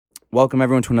Welcome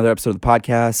everyone to another episode of the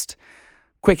podcast.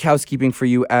 Quick housekeeping for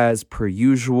you as per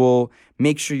usual.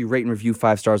 Make sure you rate and review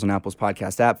 5 stars on Apple's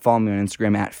podcast app. Follow me on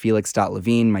Instagram at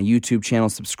felix.levine. My YouTube channel,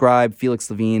 subscribe, Felix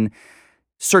Levine.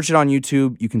 Search it on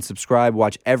YouTube. You can subscribe,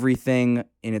 watch everything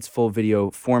in its full video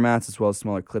formats as well as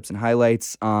smaller clips and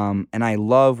highlights. And I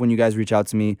love when you guys reach out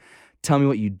to me. Tell me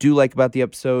what you do like about the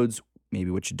episodes, maybe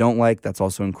what you don't like. That's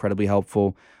also incredibly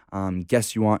helpful.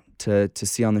 Guests you want to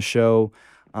see on the show.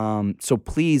 So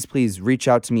please reach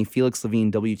out to me,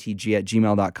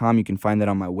 felixlevinewtg@gmail.com. You can find that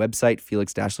on my website,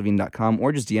 felix-levine.com,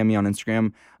 or just DM me on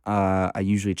Instagram. I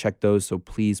usually check those, so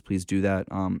please do that.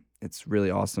 It's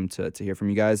really awesome to hear from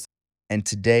you guys. And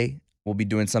today we'll be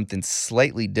doing something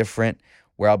slightly different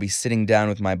where I'll be sitting down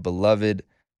with my beloved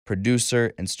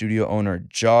producer and studio owner,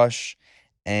 Josh,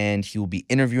 and he will be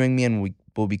interviewing me, and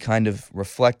we'll be kind of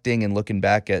reflecting and looking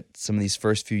back at some of these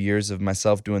first few years of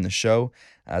myself doing the show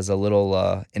as a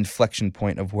little inflection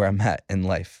point of where I'm at in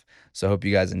life. So I hope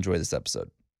you guys enjoy this episode.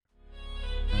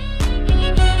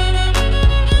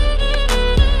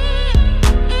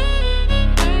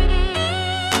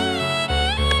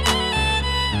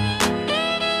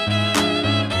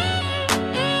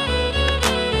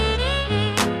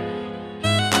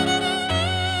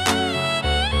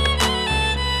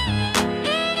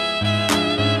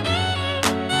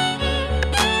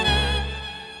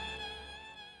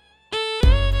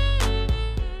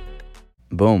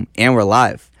 Boom. And we're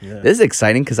live. Yeah. This is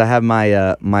exciting because I have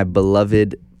my my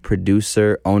beloved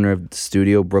producer, owner of the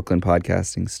studio, Brooklyn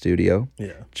Podcasting Studio.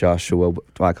 Yeah. Joshua. Well,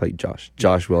 I call you Josh.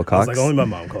 Josh Wilcox. I was like, only my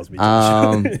mom calls me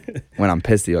Josh. When I'm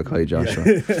pissed at you, I call you Joshua.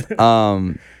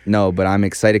 No, but I'm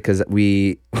excited because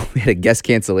we had a guest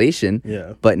cancellation.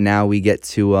 Yeah. But now we get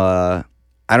to, I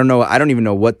don't even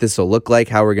know what this will look like,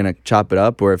 how we're going to chop it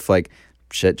up, or if like,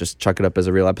 shit, just chuck it up as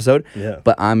a real episode. Yeah.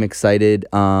 But I'm excited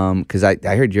because I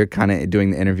heard you're kind of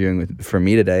doing the interviewing for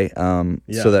me today,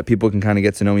 so that people can kind of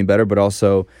get to know me better. But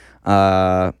also,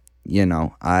 I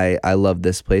love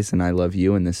this place and I love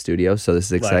you in this studio. So this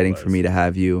is exciting for me to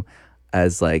have you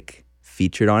as like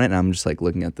featured on it. And I'm just like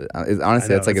looking at the.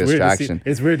 Honestly, that's like a distraction.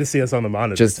 It's weird to see us on the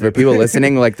monitor. Just for people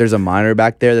listening, like there's a monitor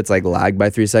back there that's like lagged by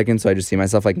 3 seconds. So I just see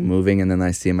myself like moving, and then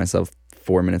I see myself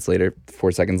 4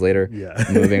 seconds later,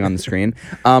 moving on the screen.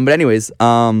 But anyways,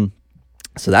 so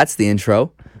that's the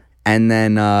intro. And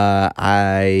then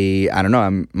I don't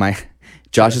know.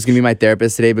 Josh is gonna be my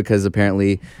therapist today because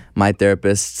apparently my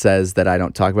therapist says that I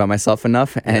don't talk about myself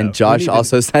enough, and Josh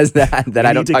also says that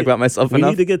I don't talk about myself enough. We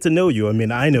need to get to know you. I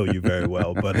mean, I know you very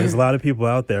well, but there's a lot of people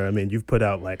out there. I mean, you've put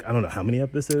out like I don't know how many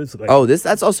episodes. Like,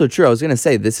 that's also true. I was gonna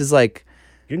say this is like.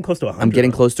 Getting close to 100. I'm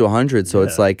getting close to 100, so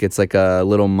it's like a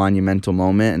little monumental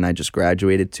moment, and I just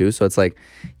graduated too, so it's like,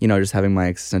 just having my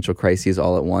existential crises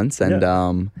all at once, and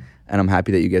I'm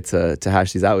happy that you get to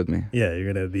hash these out with me. Yeah,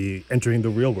 you're gonna be entering the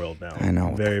real world now. I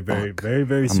know.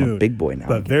 Very soon. I'm a big boy now.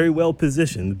 But very well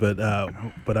positioned. But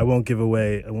I won't give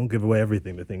away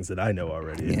everything, the things that I know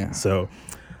already. Yeah. So,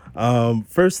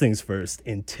 first things first.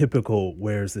 In typical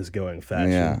 "Where's This Going"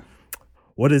 fashion. Yeah.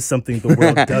 What is something the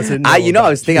world doesn't know? I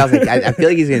was like, I feel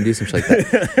like he's gonna do some shit like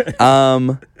that.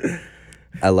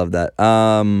 I love that.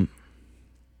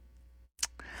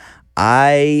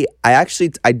 I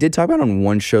did talk about it on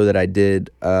one show that I did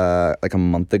like a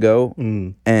month ago,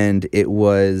 and it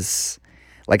was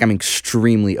like I'm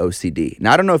extremely OCD.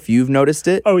 Now I don't know if you've noticed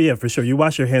it. Oh yeah, for sure. You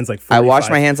wash your hands like 45, I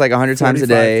wash my hands like 100 times a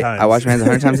day. I wash my hands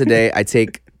 100 times a day. I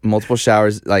take multiple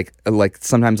showers, like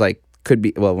sometimes like. Could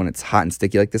be, well, when it's hot and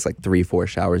sticky like this, like 3-4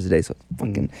 showers a day. So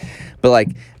fucking, but like,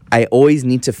 I always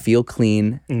need to feel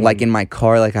clean. Like in my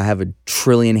car, like I have a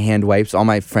trillion hand wipes. All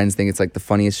my friends think it's like the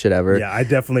funniest shit ever. Yeah, I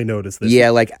definitely noticed this.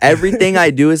 Yeah, like everything I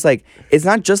do is like, it's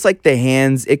not just like the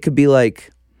hands. It could be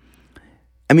like,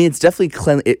 I mean, it's definitely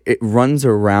clean. It runs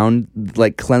around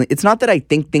like clean. It's not that I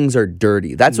think things are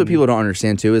dirty. That's what people don't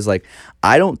understand too, is like,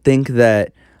 I don't think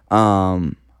that,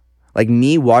 like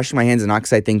me washing my hands, and not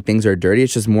because I think things are dirty.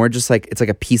 It's just more just like it's like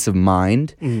a peace of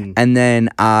mind. And then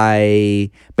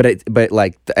I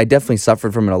definitely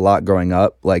suffered from it a lot growing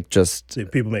up. Like just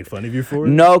did people make fun of you for it?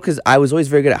 No, because I was always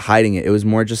very good at hiding it. It was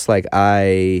more just like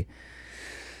I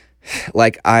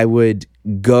would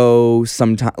go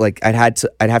sometime. Like I'd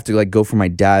have to like go from my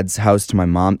dad's house to my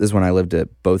mom. This is when I lived at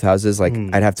both houses. Like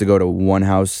I'd have to go to one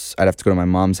house. I'd have to go to my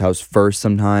mom's house first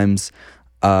sometimes.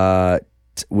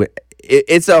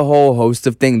 It's a whole host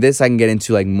of things. This I can get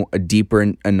into like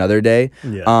deeper another day.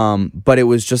 Yeah. But it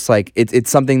was just like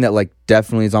it's something that like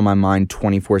definitely is on my mind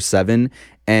 24/7.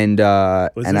 And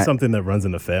was this something that runs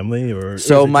in the family, or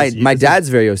so my dad's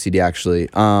very OCD actually.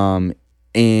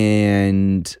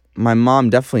 And my mom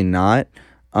definitely not.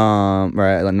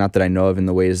 Right? Not that I know of in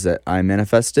the ways that I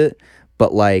manifest it.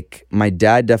 But like my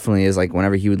dad definitely is like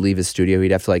whenever he would leave his studio,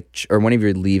 he'd have to like, or whenever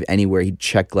he'd leave anywhere, he'd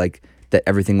check like that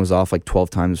everything was off like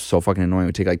 12 times. So fucking annoying. It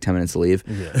would take like 10 minutes to leave.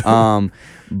 Yeah.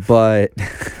 But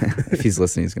if he's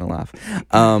listening, he's gonna laugh.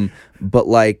 But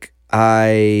like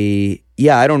I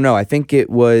don't know. I think it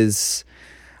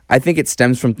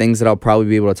stems from things that I'll probably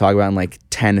be able to talk about in like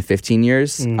 10 to 15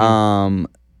 years. Mm-hmm.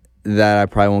 That I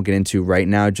probably won't get into right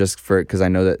now, just because I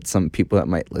know that some people that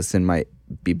might listen might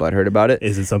be butthurt about it.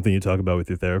 Is it something you talk about with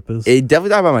your therapist? I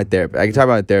definitely talk about my therapist. I can talk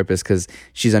about my therapist because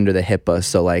she's under the HIPAA,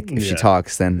 so like if she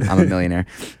talks, then I'm a millionaire.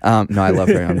 No, I love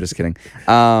her. I'm just kidding.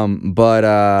 But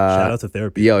shout out to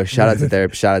therapy. Yo, shout out to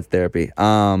therapy. Shout out to therapy.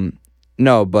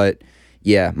 No, but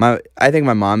yeah, I think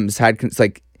my mom's had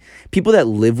like people that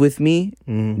live with me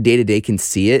day to day can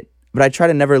see it, but I try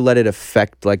to never let it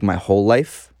affect like my whole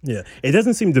life. Yeah, it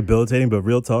doesn't seem debilitating, but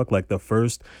real talk, like it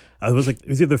was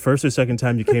either the first or second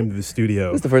time you came to the studio.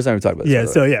 It was the first time we talked about this. Yeah,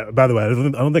 so yeah, by the way, I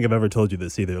don't think I've ever told you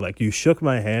this either. Like you shook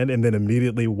my hand and then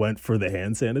immediately went for the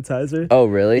hand sanitizer. Oh,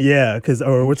 really? Yeah,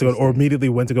 or immediately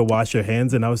went to go wash your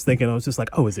hands, and I was just like,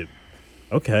 oh, is it?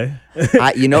 Okay.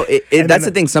 That's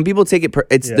the thing. Some people take it.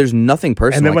 There's nothing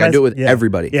personal. Like I do it with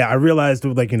everybody. Yeah, I realized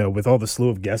like with all the slew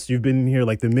of guests you've been here,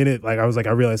 like the minute like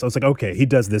I realized okay, he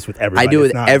does this with everybody. I do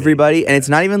it with everybody, and it's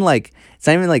not even like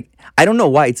I don't know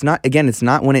why. It's not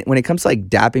when it comes to like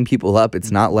dapping people up.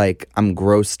 It's not like I'm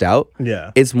grossed out.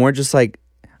 Yeah. It's more just like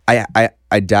I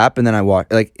dap and then I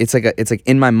walk. Like it's like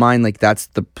in my mind like that's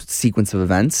the sequence of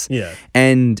events. Yeah.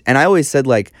 And I always said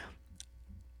like.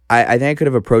 I think I could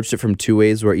have approached it from two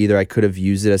ways, where either I could have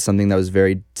used it as something that was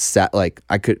very sad, like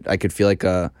I could feel like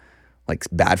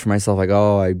bad for myself, like,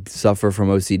 oh, I suffer from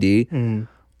OCD,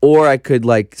 or I could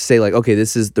like say like, okay,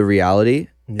 this is the reality.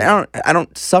 Yeah. I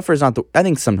don't suffer is not the. I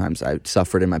think sometimes I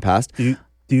suffered in my past. Do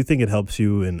you think it helps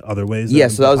you in other ways? Yeah,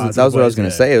 so that was what I was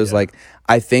gonna say. It was like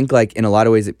I think like in a lot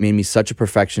of ways it made me such a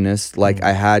perfectionist. Like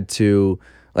I had to.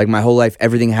 Like my whole life,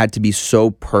 everything had to be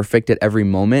so perfect at every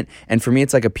moment. And for me,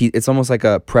 it's like it's almost like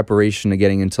a preparation to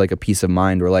getting into like a peace of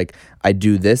mind where like I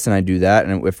do this and I do that.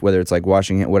 And whether it's like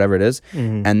washing it, whatever it is.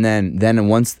 Mm-hmm. And then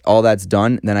once all that's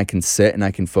done, then I can sit and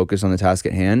I can focus on the task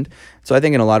at hand. So I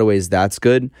think in a lot of ways that's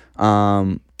good.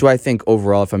 Do I think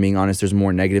overall, if I'm being honest, there's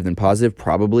more negative than positive?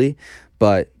 Probably.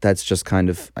 But that's just kind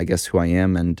of, I guess, who I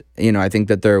am. And, I think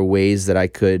that there are ways that I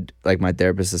could, like my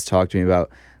therapist has talked to me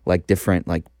about like different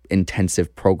like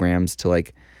intensive programs to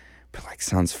like, but like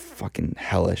sounds fucking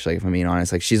hellish. Like if I'm being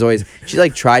honest, like she's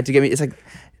like tried to get me. It's like,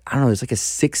 I don't know. It's like a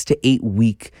 6 to 8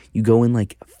 week. You go in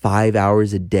like 5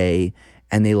 hours a day,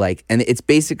 and and it's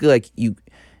basically like you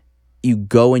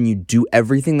go and you do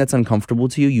everything that's uncomfortable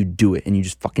to you. You do it, and you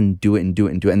just fucking do it and do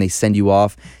it and do it. And they send you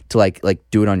off to like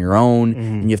do it on your own,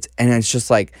 and you have to. And it's just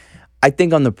like, I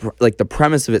think on the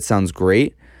premise of it sounds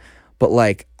great, but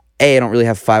like. I don't really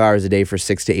have 5 hours a day for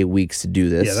 6 to 8 weeks to do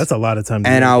this. Yeah, that's a lot of time.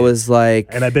 And I was like...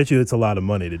 And I bet you it's a lot of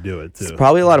money to do it, too. It's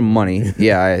probably a lot of money.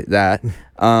 Yeah, that.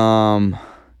 I don't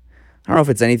know if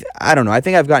it's anything... I don't know. I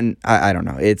think I've gotten... I don't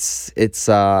know. It's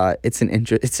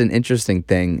an interesting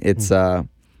thing. It's... my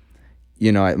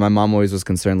mom always was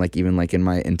concerned, like, even, like, in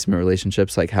my intimate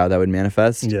relationships, like, how that would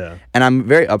manifest. Yeah. And I'm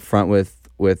very upfront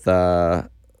with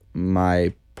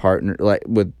my partner, like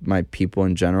with my people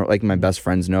in general, like my best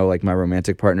friends know, like my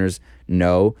romantic partners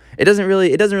know. It doesn't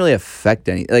really affect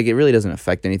it really doesn't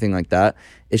affect anything like that.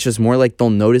 It's just more like they'll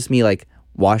notice me like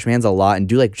wash my hands a lot and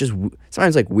do like just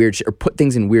sometimes like weird shit or put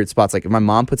things in weird spots. Like if my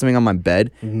mom puts something on my bed,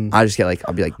 I just get like,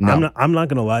 I'll be like, no. I'm not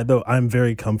gonna lie though, I'm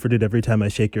very comforted every time I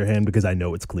shake your hand because I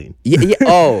know it's clean. Yeah.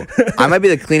 Oh, I might be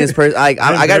the cleanest person. I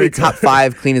gotta be top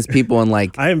 5 cleanest people, and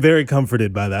like I am very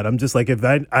comforted by that. I'm just like, if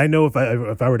I know if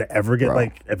I were to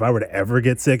ever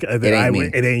get sick, then it ain't me.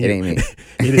 It ain't me.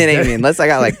 It ain't me unless I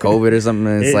got like COVID or something.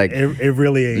 And it's like it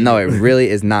really ain't. No, it really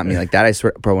is not me. Like that, I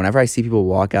swear, bro. Whenever I see people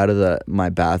walk out of my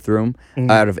bathroom,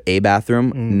 out of a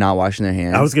bathroom, not washing their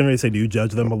hands. I was gonna say, do you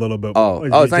judge them a little bit? Oh,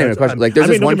 it's not even a question. Like there's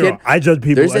this one kid. I judge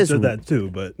people. I judge that too,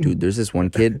 but dude, there's this one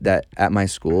kid that at my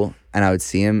school, and I would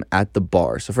see him at the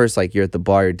bar. So first, like you're at the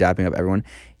bar, you're dapping up everyone.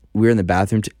 We were in the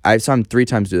bathroom. I saw him 3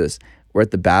 times do this. We're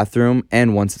at the bathroom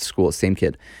and once at school. Same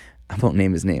kid. I won't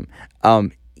name his name.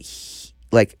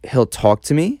 He'll talk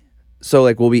to me. So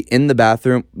like we'll be in the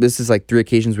bathroom. This is like 3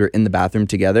 occasions we were in the bathroom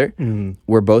together.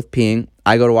 We're both peeing.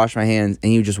 I go to wash my hands,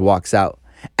 and he just walks out.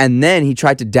 And then he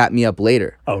tried to dap me up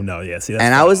later. Oh no, yeah, see,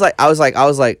 and I was like, I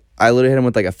literally hit him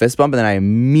with like a fist bump, and then I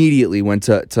immediately went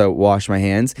to wash my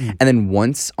hands. And then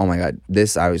once, oh my god,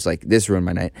 I was like, this ruined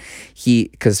my night.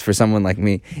 Because for someone like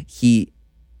me, he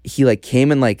like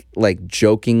came and like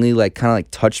jokingly like kind of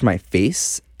like touched my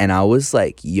face, and I was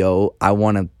like, yo, I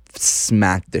want to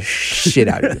smack the shit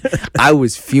out of you. I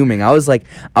was fuming. I was like,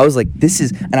 this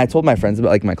is, and I told my friends about,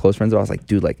 like my close friends, I was like,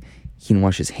 dude, like he didn't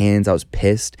wash his hands. I was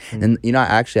pissed. And you know, I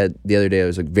actually had the other day, it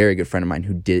was a very good friend of mine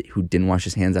who didn't wash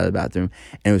his hands out of the bathroom,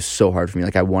 and it was so hard for me.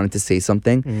 Like I wanted to say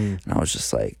something, and I was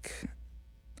just like,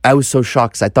 I was so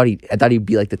shocked because I thought he'd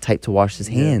be like the type to wash his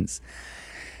hands.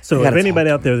 So if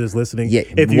anybody out there that's listening,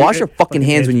 wash your fucking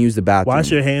hands when you use the bathroom. Wash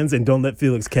your hands and don't let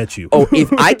Felix catch you. Oh,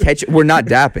 if I catch it, we're not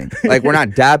dapping. Like we're not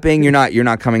dapping. You're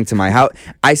not coming to my house.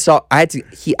 I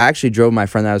actually drove my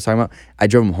friend that I was talking about. I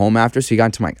drove him home after, so he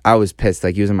got into I was pissed.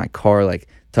 Like he was in my car, like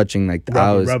touching, like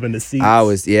rubbing the seats. I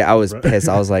was pissed.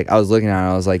 I was looking at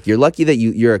him. I was like, you're lucky that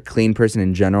you're a clean person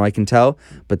in general. I can tell,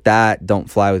 but that don't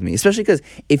fly with me. Especially because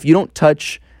if you don't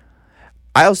touch.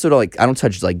 I also don't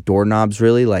touch like doorknobs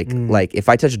really. Like if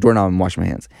I touch a doorknob and wash my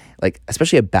hands, like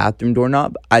especially a bathroom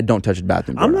doorknob, I don't touch a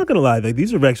bathroom doorknob. I'm not gonna lie, like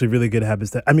these are actually really good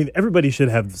habits. Everybody should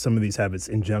have some of these habits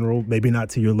in general. Maybe not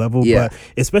to your level, but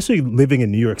especially living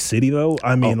in New York City though.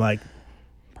 Living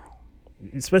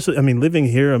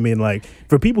here, like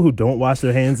for people who don't wash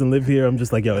their hands and live here, I'm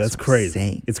just like, yo, that's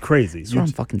crazy. It's crazy. That's what I'm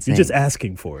fucking saying. You're just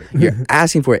asking for it. You're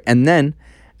asking for it, and then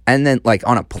like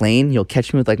on a plane, you'll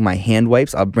catch me with like my hand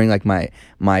wipes. I'll bring like my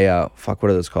what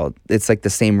are those called? It's like the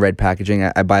same red packaging.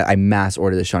 I mass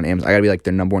order this shit on Amazon. I gotta be like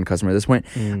their number one customer at this point.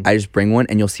 I just bring one,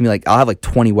 and you'll see me like I'll have like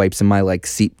 20 wipes in my like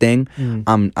seat thing.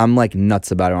 I'm like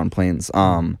nuts about it on planes.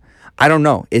 I don't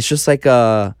know. It's just like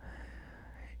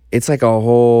it's been a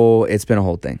whole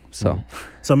thing. So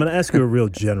I'm going to ask you a real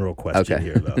general question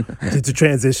here, though, to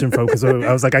transition from, because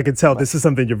I was like, I can tell this is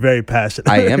something you're very passionate.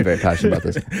 I am very passionate about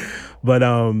this. But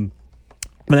I'm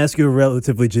going to ask you a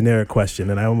relatively generic question,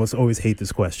 and I almost always hate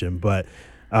this question. But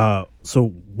so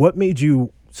what made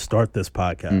you start this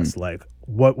podcast? Like,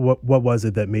 what was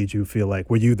it that made you feel like,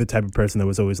 were you the type of person that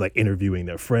was always like interviewing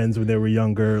their friends when they were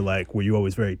younger? Like, were you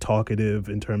always very talkative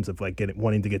in terms of like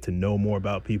wanting to get to know more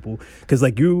about people? Because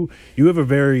like you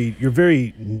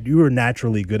were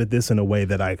naturally good at this in a way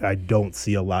that I don't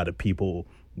see a lot of people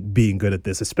being good at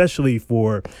this, especially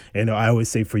for, I always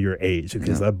say for your age,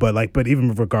 because but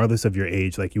even regardless of your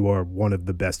age, like you are one of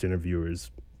the best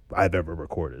interviewers I've ever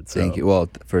recorded. So. Thank you. Well,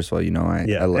 first of all,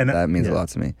 that means a lot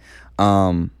to me.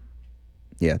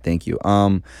 Yeah, thank you.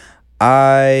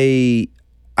 I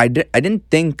didn't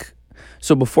think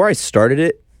so before I started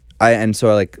it.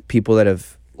 Like people that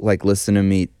have like listened to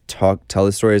me tell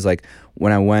the stories. Like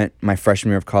when I went my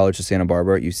freshman year of college to UC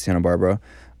Santa Barbara,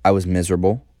 I was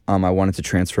miserable. I wanted to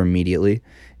transfer immediately,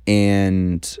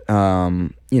 and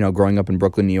growing up in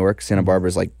Brooklyn, New York, Santa Barbara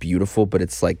is like beautiful, but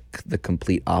it's like the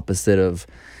complete opposite of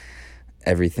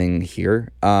everything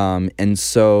here. And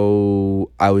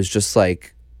so I was just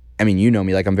like. You know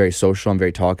me, like I'm very social, I'm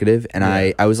very talkative, and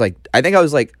I was like, I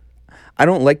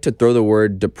don't like to throw the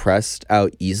word depressed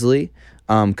out easily,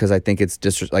 because I think it's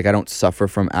I don't suffer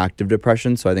from active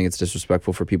depression, so I think it's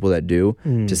disrespectful for people that do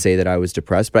to say that I was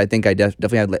depressed. But I think I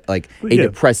definitely had like a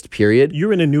depressed period. You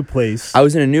were in a new place. I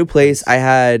was in a new place.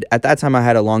 At that time I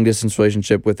had a long distance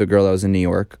relationship with a girl that was in New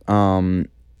York,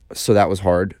 so that was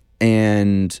hard,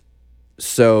 and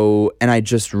I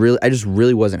just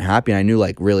really wasn't happy, and I knew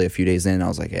like really a few days in I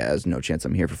was like, yeah, there's no chance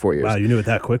I'm here for 4 years. Wow, you knew it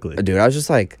that quickly. Dude, I was just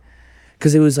like,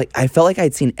 because it was like I felt like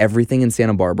I'd seen everything in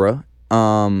Santa Barbara,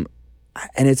 and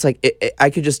it's like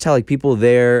I could just tell like people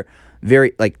there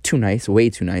very like too nice, way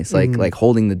too nice, like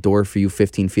holding the door for you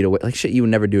 15 feet away, like shit you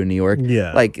would never do in New York.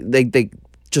 Yeah, like they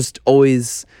just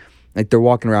always like they're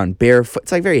walking around barefoot.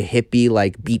 It's like very hippie,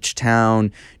 like beach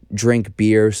town. Drink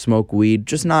beer, smoke weed,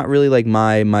 just not really like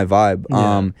my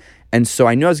vibe. And so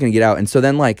I knew I was gonna get out, and so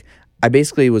then like I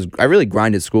really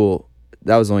grinded school.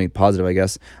 That was the only positive, I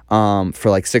guess, for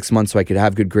like 6 months so I could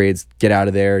have good grades, get out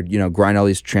of there, grind all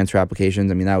these transfer applications.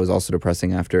 That was also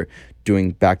depressing after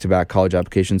doing back-to-back college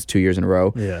applications 2 years in a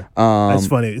row. Yeah. It's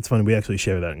funny. We actually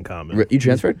share that in common. You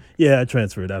transferred? Yeah, I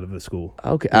transferred out of the school.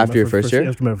 Okay. After your first year?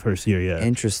 After my first year, yeah.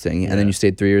 Interesting. And then you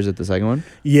stayed 3 years at the second one?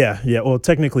 Yeah. Well,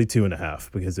 technically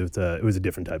 2.5 because it was a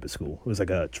different type of school. It was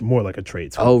like more like a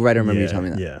trade school. Oh, right. I remember you telling me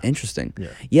that. Yeah. Interesting.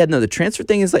 Yeah. No, the transfer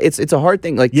thing is like, it's a hard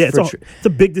thing. Like, it's a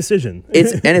big decision.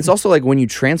 It's also like when you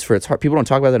transfer, it's hard. People don't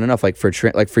talk about that enough. Like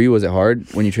for you, was it hard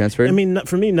when you transferred?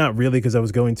 For me, not really, because I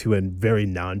was going to a very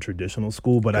non-traditional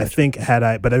school, but gotcha. I think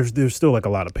there's still like a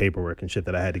lot of paperwork and shit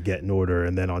that I had to get in order,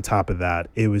 and then on top of that,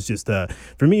 it was just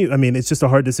for me. It's just a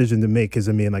hard decision to make because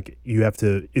like you have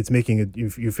to. It's making it.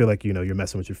 You feel like you're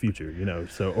messing with your future.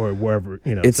 So or wherever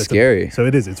It's scary. So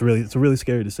it is. It's a really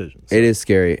scary decision. So. It is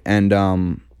scary, and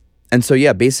so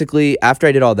yeah. Basically, after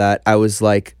I did all that, I was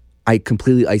like, I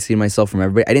completely isolated myself from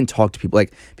everybody. I didn't talk to people.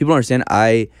 Like people don't understand.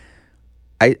 I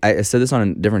I said this on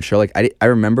a different show. Like I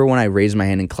remember when I raised my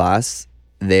hand in class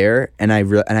there, and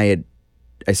I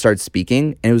started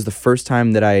speaking, and it was the first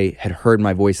time that I had heard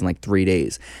my voice in like 3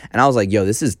 days, and I was like, yo,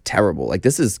 this is terrible. Like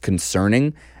this is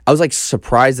concerning. I was like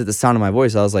surprised at the sound of my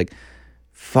voice. I was like,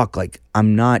 fuck, like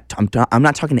I'm not talking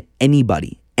to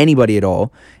anybody at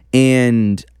all.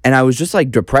 And I was just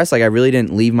like depressed. Like I really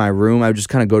didn't leave my room. I would just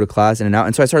kind of go to class in and out.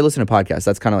 And so I started listening to podcasts.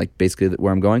 That's kind of like basically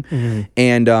where I'm going.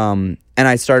 Mm-hmm. And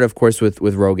I started, of course, with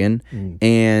Rogan. Mm.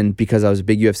 And because I was a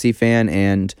big UFC fan,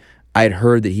 and I had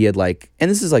heard that he had like, and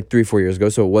this is like 3-4 years ago,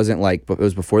 so it wasn't like, it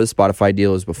was before the Spotify deal.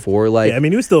 It was before like, yeah, I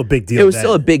mean, it was still a big deal. It was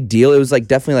still a big deal. It was like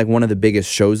definitely like one of the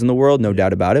biggest shows in the world, no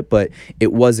doubt about it. But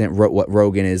it wasn't what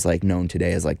Rogan is like known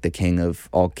today as like the king of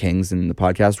all kings in the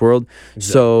podcast world.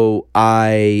 Exactly. So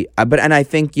I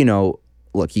think, you know,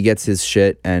 look, he gets his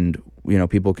shit, and you know,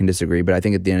 people can disagree, but I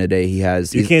think at the end of the day,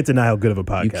 you can't deny how good of a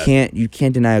podcast. You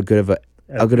can't deny how good of a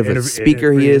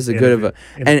speaker he is,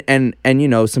 and you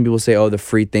know, some people say, oh, the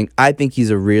free thing. I think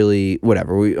he's a really,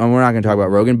 whatever. We're not going to talk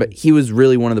about Rogan, but he was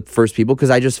really one of the first people,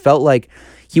 because I just felt like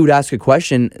he would ask a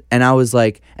question, and I was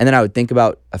like, and then I would think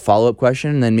about a follow-up question,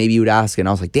 and then maybe he would ask it, and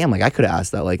I was like, damn, like I could have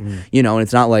asked that, like, you know, and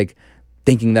it's not like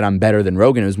thinking that I'm better than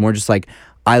Rogan. It was more just like,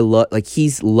 I love, like,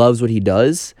 he loves what he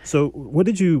does. So what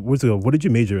did you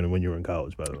major in when you were in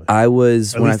college, by the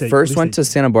way? When I first went to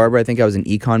Santa Barbara, I think I was an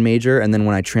econ major. And then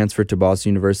when I transferred to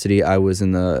Boston University, I was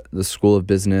in the School of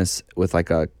Business with like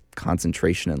a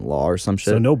concentration in law or some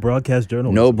shit. So no broadcast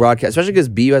journalism. No broadcast, especially because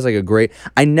BU has like a great.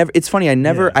 It's funny. I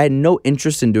had no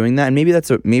interest in doing that, and maybe that's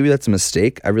a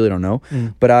mistake. I really don't know.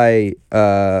 But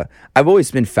I've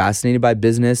always been fascinated by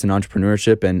business and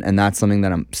entrepreneurship, and that's something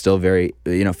that I'm still very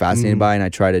fascinated by, and I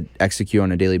try to execute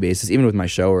on a daily basis, even with my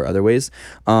show or other ways.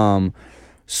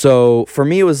 So for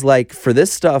me, it was like, for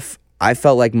this stuff, I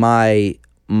felt like my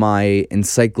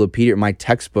encyclopedia, my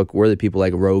textbook were the people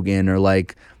like Rogan, or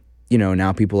like, you know,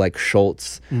 now people like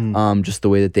Schultz, just the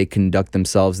way that they conduct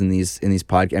themselves in these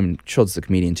podcasts. I mean, Schultz is a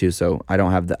comedian too, so I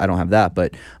don't have that.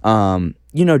 But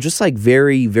you know, just like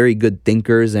very, very good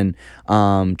thinkers, and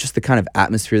just the kind of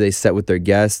atmosphere they set with their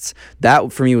guests.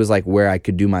 That for me was like where I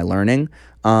could do my learning.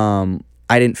 I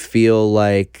didn't feel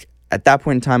like at that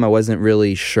point in time I wasn't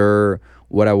really sure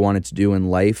what I wanted to do in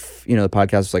life. You know, the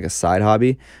podcast was like a side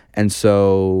hobby, and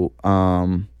so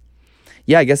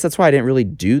yeah, I guess that's why I didn't really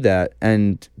do that.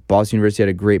 And Boston University had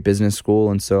a great business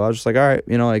school, and so I was just like, all right,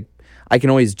 you know, like I can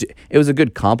always do. It was a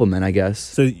good compliment, I guess.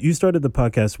 So you started the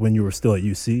podcast when you were still at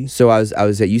UC? So I was at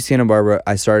UC Santa Barbara.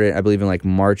 I started, I believe, in like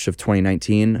March of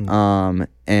 2019,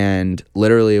 and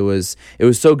literally it was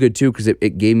so good too, because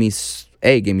it gave me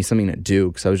something to do,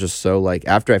 because I was just so like,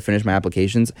 after I finished my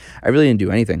applications, I really didn't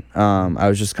do anything. I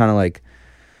was just kind of like,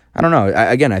 I don't know.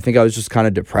 I think I was just kind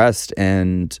of depressed,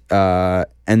 and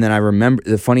then I remember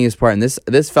the funniest part, and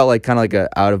this felt like kind of like a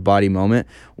out of body moment,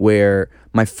 where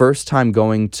my first time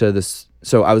going to this.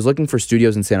 So I was looking for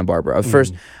studios in Santa Barbara.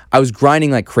 First, I was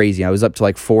grinding like crazy. I was up to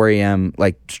like 4 a.m.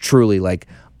 like truly like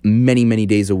many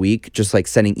days a week, just like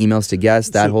sending emails to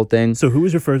guests, whole thing. So who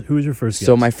was your first guest?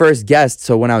 So my first guest.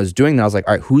 So when I was doing that, I was like,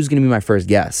 all right, who's gonna be my first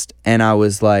guest? And I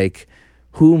was like,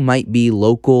 who might be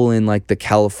local in like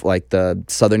the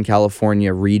Southern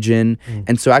California region.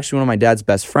 And so actually one of my dad's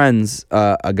best friends,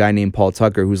 a guy named Paul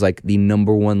Tucker, who's like the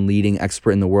 #1 leading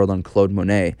expert in the world on Claude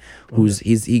Monet,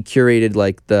 he curated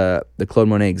like the Claude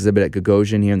Monet exhibit at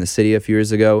Gagosian here in the city a few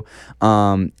years ago.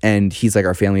 And he's like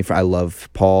our family friend. I love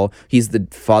Paul. He's the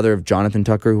father of Jonathan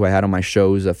Tucker, who I had on my show,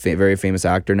 who's a very famous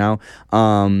actor now.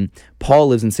 Paul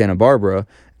lives in Santa Barbara.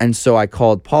 And so I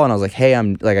called Paul, and I was like, hey, I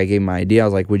gave him my idea. I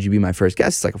was like, would you be my first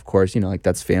guest? He's like, of course, you know, like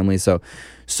that's family. So,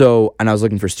 and I was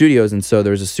looking for studios. And so there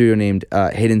was a studio named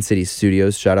Hidden City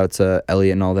Studios. Shout out to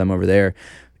Elliot and all them over there.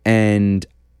 And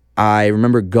I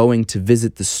remember going to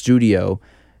visit the studio.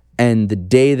 And the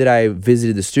day that I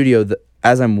visited the studio,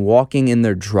 as I'm walking in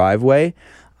their driveway,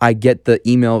 I get the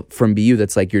email from BU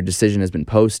that's like, your decision has been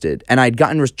posted. And I'd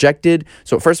gotten rejected.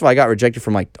 So first of all, I got rejected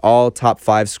from like all top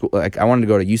 5 schools. Like I wanted to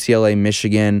go to UCLA,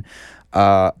 Michigan,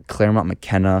 Claremont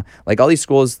McKenna, like all these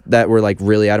schools that were like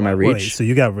really out of my reach. Wait, so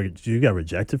you got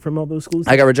rejected from all those schools?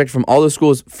 I got rejected from all those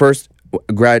schools first,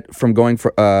 from going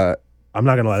for I'm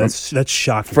not gonna lie, that's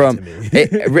shocking to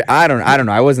me. I don't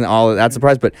know. I wasn't all that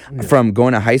surprised, but from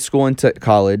going to high school into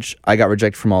college, I got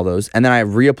rejected from all those, and then I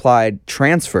reapplied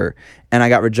transfer, and I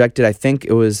got rejected. I think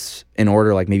it was in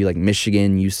order, like maybe like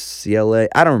Michigan, UCLA.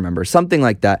 I don't remember, something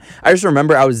like that. I just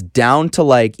remember I was down to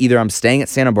like either I'm staying at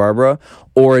Santa Barbara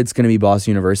or it's gonna be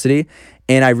Boston University,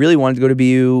 and I really wanted to go to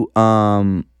BU.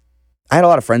 I had a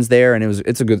lot of friends there, and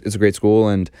it's a great school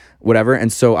and whatever.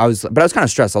 And so I was kind of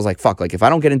stressed. I was like, fuck, like if I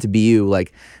don't get into BU,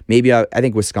 like maybe I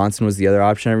think Wisconsin was the other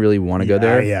option. I really want to go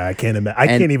there. Yeah, I can't imagine. I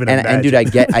can't even imagine. And dude, I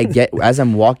get as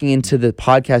I'm walking into the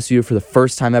podcast studio for the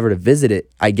first time ever to visit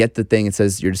it, I get the thing. It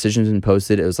says your decision's been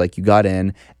posted. It was like you got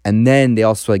in, and then they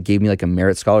also like gave me like a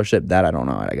merit scholarship. That I don't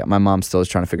know. I got my mom still is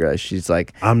trying to figure it out. She's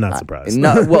like, I'm not surprised.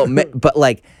 No, well, but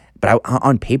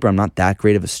on paper, I'm not that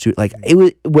great of a student. Like it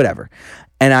was whatever.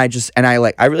 And I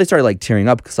really started like tearing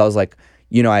up because I was like,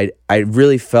 you know, I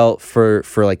really felt for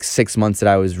like 6 months that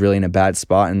I was really in a bad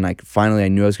spot. And like finally I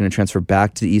knew I was going to transfer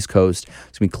back to the East Coast.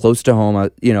 It's going to be close to home.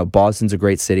 You know, Boston's a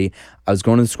great city. I was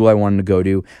going to the school I wanted to go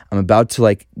to. I'm about to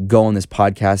like go on this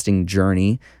podcasting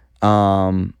journey.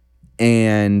 And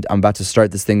I'm about to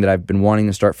start this thing that I've been wanting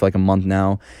to start for like a month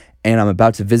now. And I'm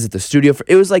about to visit the studio.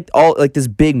 It was like all like this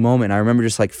big moment. I remember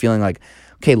just like feeling like,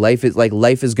 okay, life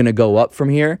is gonna go up from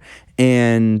here,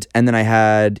 and then I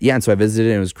had and so I visited,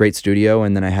 and it was a great studio,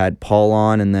 and then I had Paul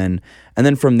on, and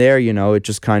then from there, you know, it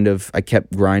just kind of I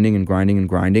kept grinding, and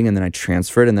then I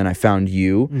transferred, and then I found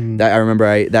you. That I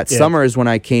remember summer is when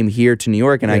I came here to New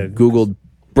York, and I Googled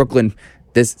Brooklyn.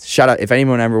 This shout out if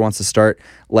anyone ever wants to start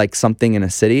like something in a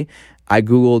city, I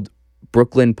Googled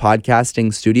Brooklyn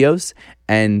Podcasting Studios,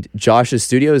 and Josh's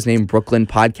studio is named Brooklyn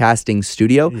Podcasting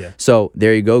Studio. Yeah. So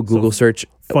there you go, Google search.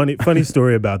 Funny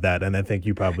story about that, and I think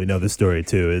you probably know the story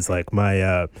too, is like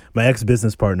my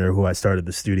ex-business partner who I started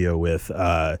the studio with,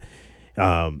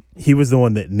 he was the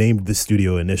one that named the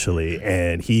studio initially,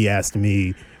 and he asked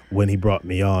me when he brought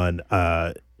me on,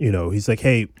 you know, he's like,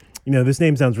 hey, you know, this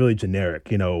name sounds really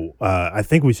generic. You know, I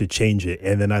think we should change it.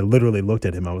 And then I literally looked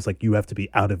at him. I was like, you got to be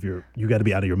out of your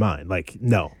mind. Like,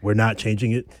 no, we're not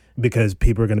changing it because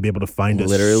people are going to be able to find us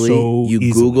literally, so you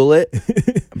easily. Google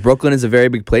it. Brooklyn is a very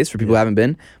big place for people who haven't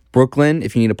been. Brooklyn,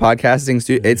 if you need a podcasting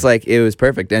studio, it's like, it was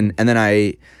perfect. And then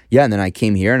I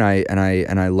came here and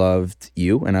I loved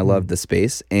you and I loved the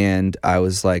space. And I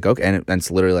was like, okay. And it's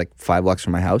literally like 5 blocks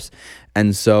from my house.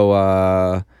 And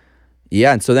so,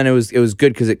 and so then it was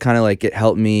good because it kind of like it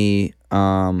helped me.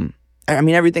 I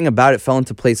mean, everything about it fell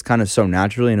into place kind of so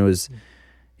naturally, and it was,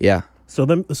 So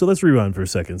let's rewind for a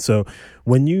second. So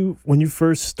when you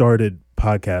first started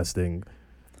podcasting,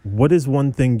 what is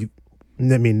one thing?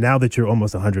 I mean, now that you're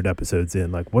almost 100 episodes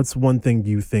in, like, what's one thing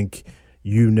you think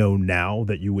you know now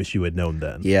that you wish you had known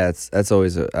then? Yeah, that's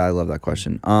always I love that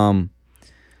question.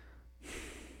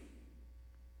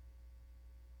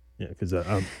 Yeah, because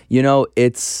you know,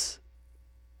 it's.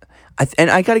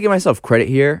 And I got to give myself credit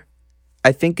here.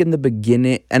 I think in the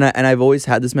beginning, and I've always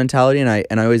had this mentality, and I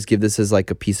always give this as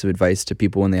like a piece of advice to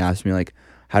people when they ask me like,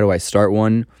 how do I start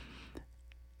one?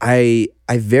 I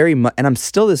very much, and I'm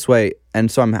still this way, and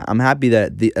so I'm happy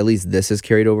that at least this has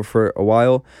carried over for a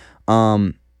while.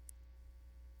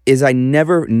 Is I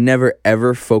never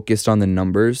ever focused on the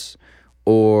numbers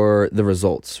or the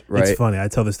results. Right? It's funny. I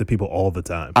tell this to people all the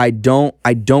time. I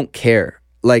don't care.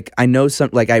 Like, I know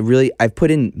I've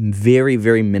put in very,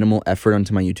 very minimal effort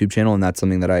onto my YouTube channel, and that's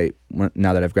something that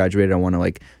now that I've graduated, I want to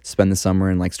like spend the summer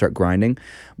and like start grinding.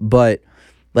 But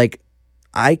like,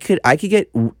 I could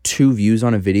get 2 views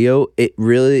on a video.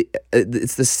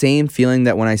 It's the same feeling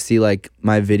that when I see like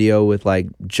my video with like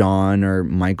John or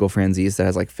Michael Franzese that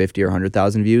has like 50 or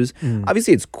 100,000 views.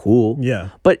 Obviously it's cool. Yeah.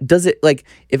 But does it, like,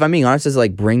 if I'm being honest, does it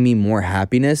like bring me more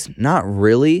happiness? Not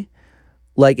really.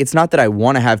 Like, it's not that I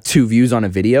want to have 2 views on a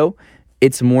video.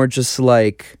 It's more just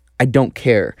like, I don't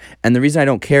care. And the reason I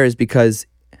don't care is because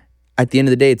at the end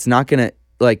of the day, it's not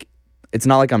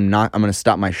like I'm going to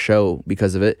stop my show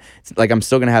because of it. It's like, I'm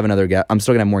still going to have another guest. I'm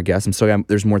still going to have more guests.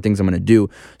 There's more things I'm going to do.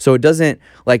 So it doesn't,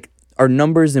 like, are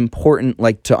numbers important,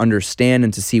 like, to understand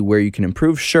and to see where you can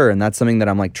improve? Sure. And that's something that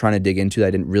I'm like trying to dig into that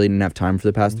I didn't have time for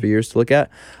the past 3 years to look at.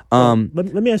 Let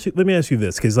me ask you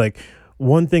this. 'Cause like,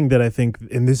 one thing that I think,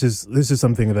 and this is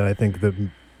something that I think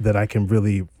that I can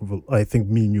really, I think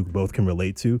me and you both can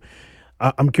relate to.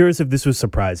 I'm curious if this was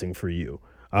surprising for you,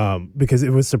 because it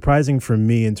was surprising for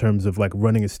me in terms of like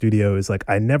running a studio. Is like,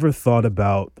 I never thought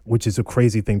about, which is a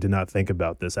crazy thing to not think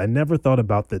about this. I never thought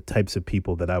about the types of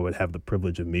people that I would have the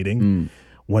privilege of meeting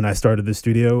when I started the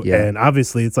studio. Yeah. And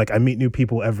obviously it's like I meet new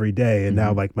people every day, and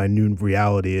now like my new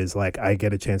reality is like I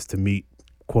get a chance to meet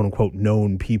quote unquote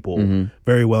known people,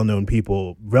 very well known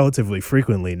people relatively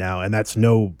frequently now. And that's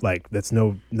not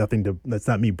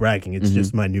me bragging. It's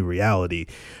just my new reality.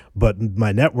 But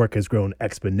my network has grown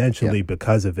exponentially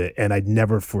because of it. And I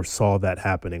never foresaw that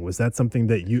happening. Was that something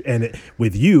that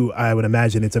with you, I would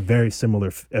imagine it's a very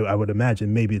similar, I would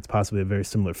imagine maybe it's possibly a very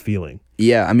similar feeling.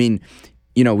 Yeah. I mean,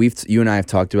 you know, you and I have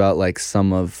talked about like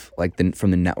some of like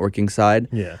from the networking side.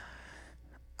 Yeah.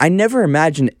 I never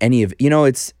imagined any of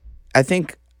it. I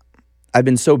think I've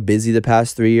been so busy the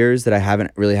past 3 years that I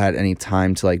haven't really had any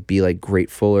time to like be like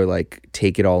grateful or like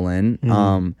take it all in.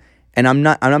 And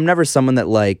I'm never someone that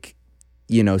like,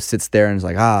 sits there and is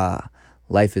like,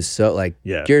 life is so like,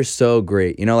 you're so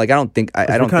great. Like I don't think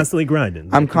I don't constantly grinding.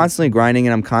 I'm constantly grinding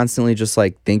and I'm constantly just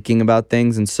like thinking about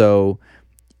things. And so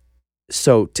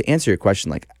to answer your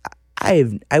question, like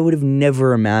I would have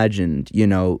never imagined,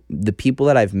 the people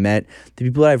that I've met, the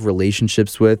people that I have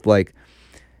relationships with, like,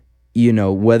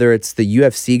 whether it's the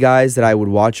UFC guys that I would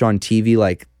watch on TV,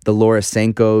 like the Laura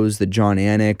Senkos, the John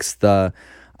Anicks, the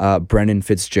Brendan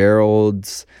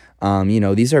Fitzgeralds,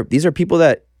 these are people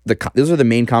that those are the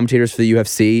main commentators for the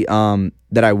UFC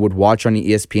that I would watch on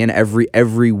ESPN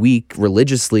every week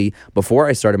religiously before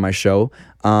I started my show.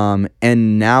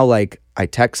 And now like I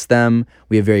text them,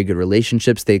 we have very good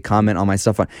relationships. They comment on my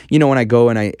stuff on, when I go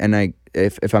and I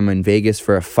if I'm in Vegas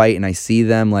for a fight and I see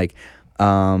them, like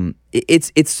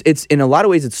it's in a lot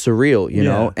of ways it's surreal,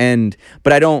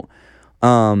 but I don't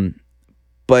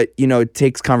but it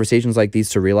takes conversations like these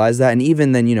to realize that. And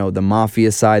even then, the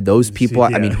mafia side, those people,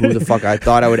 I mean, who the fuck I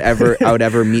thought I would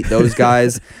ever meet those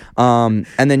guys. And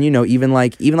then, even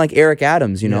like Eric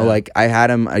Adams, like I had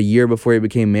him a year before he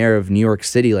became mayor of New York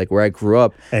City, like where I grew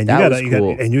up. And that was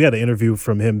cool. And you got an interview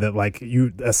from him that like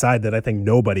a side that I think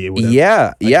nobody would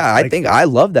have. I think I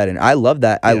love that. And I love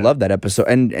that. I love that episode.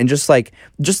 And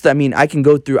I mean, I can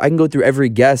go through every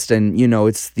guest and,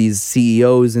 it's these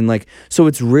CEOs and like, so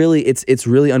it's really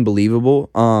unbelievable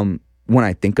when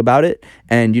I think about it.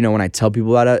 And, when I tell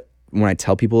people about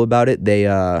it,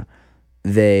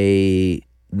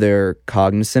 they're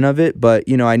cognizant of it. But,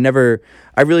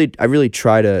 I really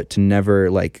try to never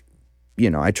like,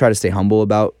 I try to stay humble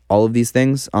about all of these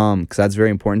things because that's very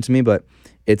important to me. But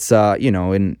it's,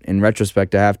 in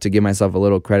retrospect, I have to give myself a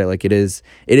little credit. Like it is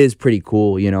pretty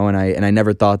cool, and I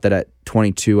never thought that at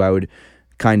 22 I would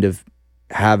kind of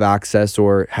have access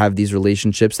or have these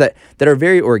relationships that are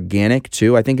very organic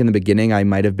too. I think in the beginning I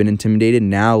might have been intimidated.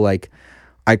 Now, like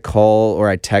I call or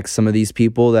I text some of these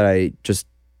people that I just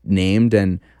named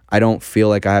and I don't feel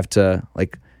like I have to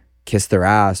like kiss their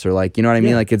ass or like, you know what I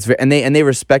mean? Like it's and they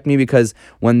respect me because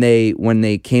when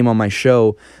they came on my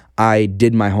show, I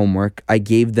did my homework. I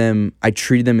treated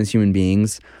them as human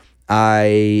beings.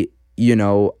 I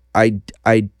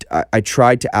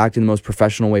tried to act in the most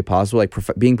professional way possible. Like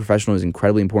being professional is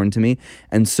incredibly important to me,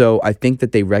 and so I think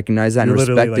that they recognized that and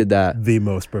respected that. One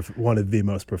of the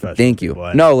most professional. Thank you.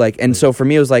 No, like, and so for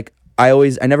me, it was like I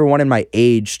never wanted my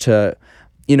age to,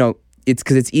 it's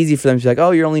because it's easy for them to be like, oh,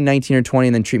 you're only 19 or 20,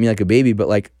 and then treat me like a baby. But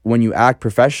like when you act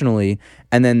professionally,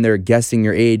 and then they're guessing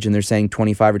your age and they're saying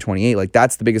 25 or 28, like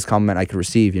that's the biggest compliment I could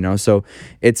receive. So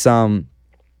it's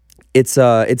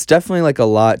definitely like a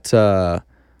lot.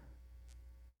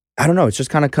 I don't know. It's just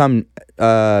kind of come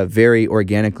very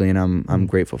organically, and I'm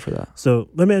grateful for that. So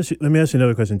let me ask you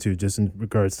another question too, just in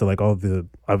regards to like all the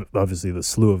obviously the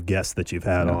slew of guests that you've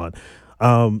had on.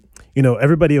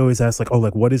 Everybody always asks like, oh,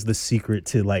 like what is the secret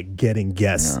to like getting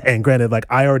guests? Yeah. And granted, like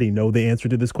I already know the answer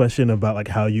to this question about like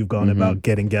how you've gone about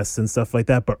getting guests and stuff like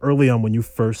that. But early on when you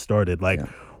first started, like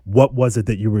what was it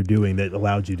that you were doing that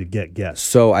allowed you to get guests?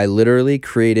 So I literally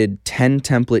created 10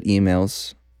 template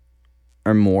emails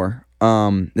or more.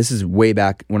 This is way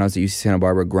back when I was at UC Santa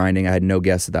Barbara grinding. I had no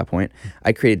guests at that point.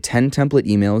 I created 10 template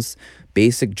emails.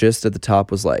 Basic gist at the top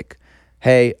was like,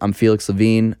 hey, I'm Felix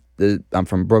Levine. I'm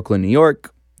from Brooklyn, New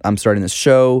York. I'm starting this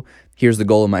show. Here's the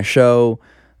goal of my show.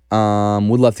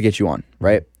 Would love to get you on,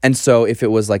 right? And so if it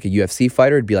was like a UFC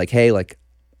fighter, it'd be like, hey, like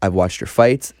I've watched your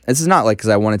fights. This is not like because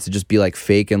I wanted to just be like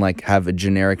fake and like have a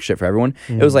generic shit for everyone.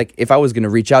 It was like if I was going to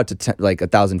reach out to like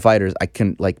 1,000 fighters, I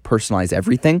can like personalize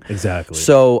everything. Exactly.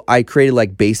 So I created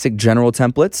like basic general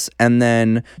templates. And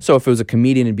then, so if it was a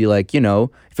comedian, it'd be like, if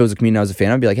it was a comedian I was a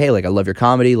fan, I'd be like, hey, like I love your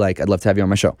comedy. Like I'd love to have you on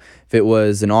my show. If it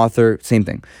was an author, same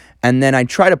thing. And then I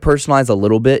try to personalize a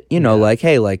little bit, like,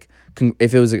 hey, like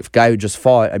if it was a guy who just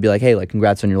fought, I'd be like, hey, like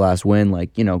congrats on your last win.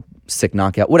 Like, sick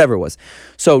knockout, whatever it was.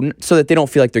 So that they don't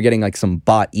feel like they're getting like some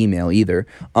bot email either.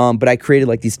 But I created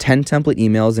like these 10 template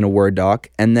emails in a Word doc.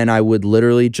 And then I would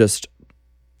literally just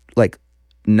like,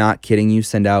 not kidding you,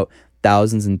 send out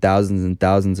thousands and thousands and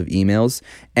thousands of emails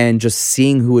and just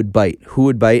seeing who would bite.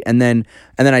 And then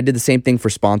I did the same thing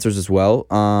for sponsors as well.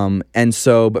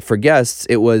 But for guests,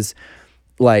 it was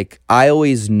like, I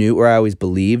always knew, or I always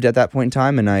believed at that point in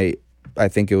time. And I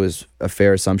think it was a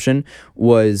fair assumption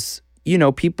was,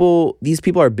 these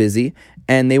people are busy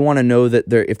and they want to know that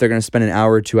if they're going to spend an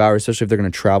hour or 2 hours, especially if they're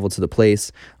going to travel to the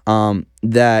place,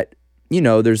 that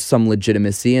there's some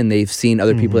legitimacy and they've seen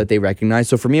other people that they recognize.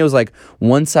 So for me, it was like,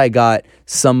 once I got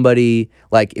somebody,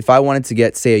 like if I wanted to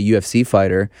get, say, a UFC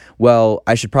fighter, well,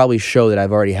 I should probably show that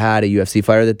I've already had a UFC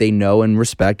fighter that they know and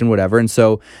respect and whatever. And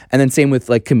then same with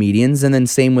like comedians, and then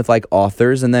same with like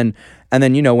authors. And then,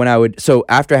 so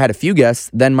after I had a few guests,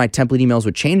 then my template emails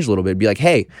would change a little bit. It'd be like,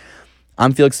 hey,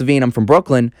 I'm Felix Levine. I'm from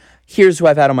Brooklyn. Here's who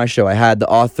I've had on my show. I had the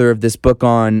author of this book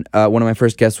on, one of my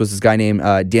first guests was this guy named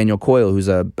Daniel Coyle, who's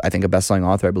I think a best-selling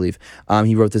author, I believe.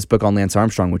 He wrote this book on Lance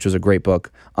Armstrong, which was a great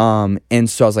book. And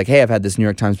so I was like, hey, I've had this New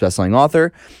York Times best-selling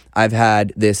author. I've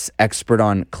had this expert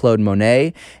on Claude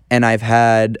Monet, and I've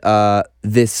had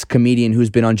this comedian who's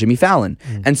been on Jimmy Fallon.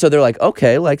 And so they're like,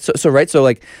 okay, like, so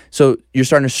you're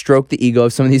starting to stroke the ego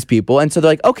of some of these people. And so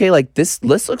they're like, okay, like this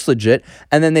list looks legit.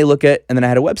 And then they look at, and then I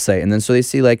had a website. And then so they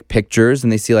see like pictures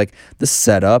and they see like the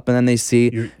setup, and then they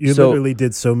see. You literally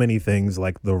did so many things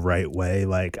like the right way.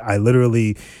 Like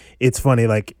it's funny,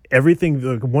 like everything,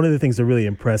 like, one of the things that really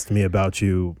impressed me about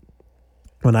you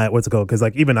because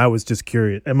like even I was just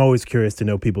curious. I'm always curious to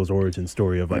know people's origin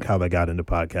story of like how they got into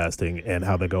podcasting and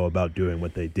how they go about doing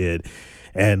what they did.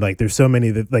 And like there's so many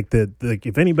that like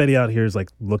if anybody out here is like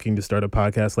looking to start a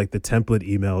podcast, like the template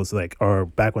emails like are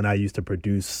back when I used to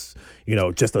produce,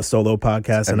 just a solo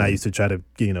podcast, and I used to try to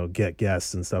get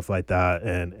guests and stuff like that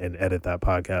and edit that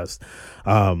podcast.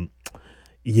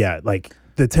 Like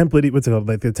the template,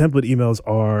 like the template emails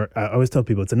are, I always tell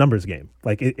people it's a numbers game.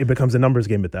 Like it becomes a numbers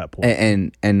game at that point.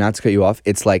 And not to cut you off,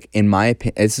 it's like, in my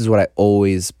opinion, this is what I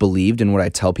always believed, and what I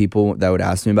tell people that would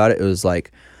ask me about it. It was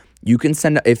like, you can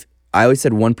send, if I always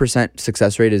said 1%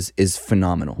 success rate is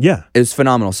phenomenal. Yeah. It was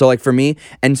phenomenal. So like for me,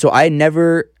 and so I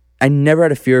never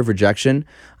had a fear of rejection.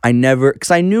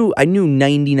 Because I knew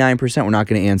 99% were not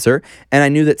going to answer. And I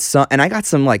knew that and I got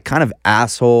some like kind of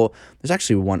asshole, there's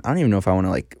actually one, I don't even know if I want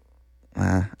to like,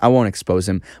 I won't expose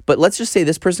him, but let's just say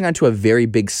this person got into a very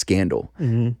big scandal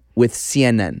with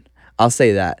CNN. I'll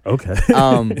say that. Okay.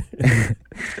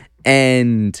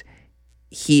 And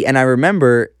I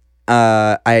remember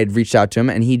I had reached out to him,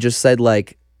 and he just said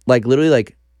like literally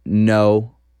like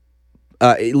no.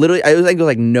 Literally, it was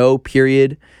like no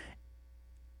period,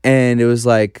 and it was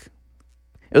like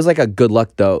a good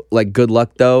luck though. Like good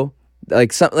luck though.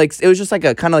 Like it was just like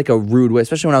a kind of like a rude way,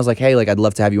 especially when I was like, hey, like I'd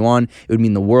love to have you on. It would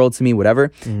mean the world to me,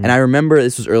 whatever. And I remember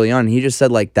this was early on, and he just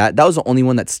said like that. That was the only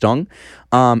one that stung.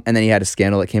 And then he had a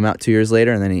scandal that came out 2 years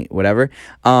later, and then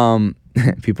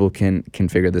people can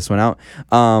figure this one out.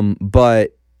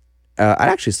 But I'd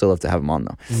actually still love to have him on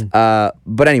though.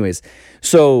 But anyways,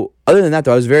 so other than that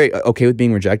though, I was very okay with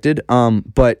being rejected.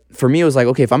 But for me, it was like,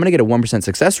 okay, if I'm gonna get a 1%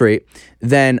 success rate,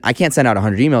 then I can't send out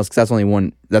 100 emails because that's only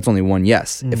one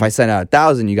yes. If I send out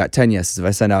 1,000, you got 10 yeses. If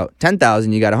I send out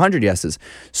 10,000, you got 100 yeses.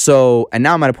 So, and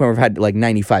now I'm at a point where I've had like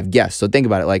 95 guests. So think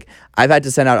about it. Like I've had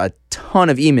to send out a ton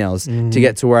of emails to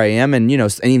get to where I am. And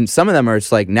and even some of them are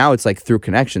just like, now it's like through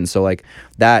connections. So like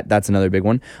that's another big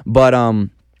one. But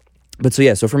so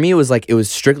yeah, so for me, it was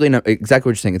strictly exactly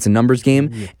what you're saying. It's a numbers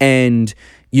game, and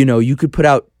you could put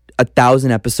out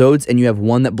 1,000 episodes and you have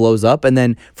one that blows up. And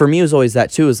then for me, it was always that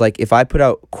too. Is like if I put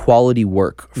out quality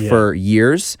work for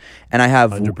years, and I have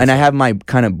 100%. My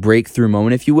kind of breakthrough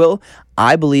moment, if you will,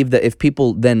 I believe that if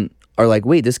people then are like,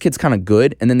 wait, this kid's kind of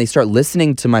good, and then they start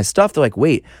listening to my stuff, they're like,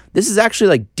 wait, this is actually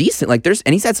like decent. Like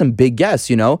and he's had some big guests,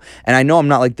 and I know I'm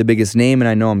not like the biggest name, and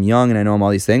I know I'm young, and I know I'm all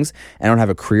these things, and I don't have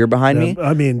a career behind me.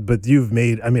 I mean, but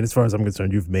as far as I'm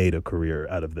concerned, you've made a career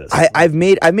out of this.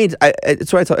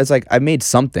 It's what I thought. It's like I've made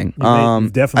something.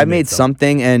 I've made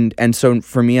something, and so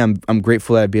for me, I'm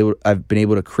grateful that I've been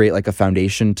able to create like a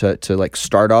foundation to like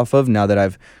start off of now that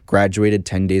I've graduated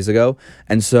 10 days ago,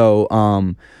 and so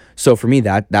So for me,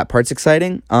 that part's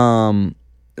exciting.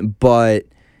 But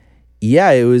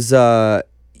yeah, it was.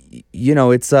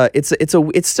 It's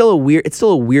still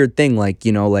a weird thing. Like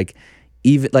like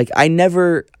even like I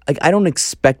don't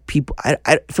expect people.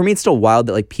 For me, it's still wild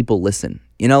that like people listen.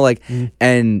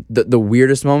 And the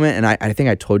weirdest moment, and I think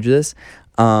I told you this,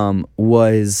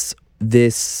 was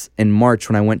this in March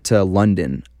when I went to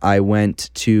London. I went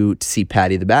to see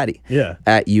Paddy the Baddy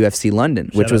at UFC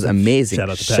London, which was amazing.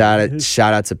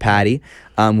 Shout out to Paddy,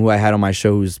 who I had on my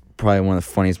show, who's probably one of the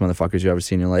funniest motherfuckers you ever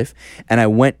see in your life. And I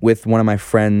went with one of my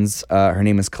friends. Her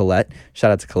name is Colette.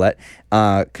 Shout out to Colette,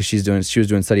 because she was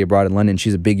doing study abroad in London.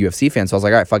 She's a big UFC fan, so I was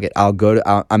like, all right, fuck it.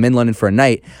 I'm in London for a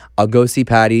night. I'll go see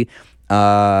Paddy.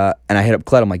 And I hit up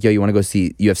Colette. I'm like, yo, you want to go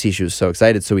see UFC? She was so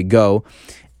excited. So we go.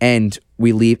 and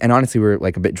we leave, and honestly, we're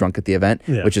like a bit drunk at the event,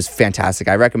 which is fantastic.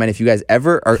 I recommend if you guys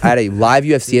ever are at a live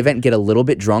UFC event, get a little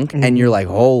bit drunk, and you're like,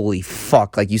 holy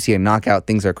fuck, like you see a knockout,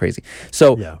 things are crazy.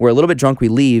 So we're a little bit drunk, we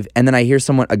leave, and then I hear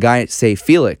a guy say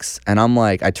Felix, and I'm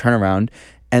like, I turn around,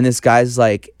 and this guy's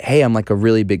like, hey, I'm like a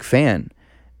really big fan.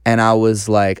 And I was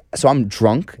like, so I'm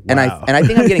drunk, and I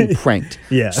think I'm getting pranked.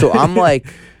 So I'm like,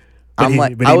 but he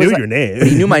knew your name.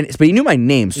 But he knew my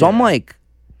name. So I'm like,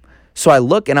 so I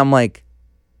look, and I'm like,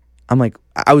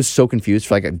 I was so confused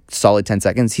for like a solid 10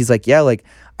 seconds. He's like, yeah, like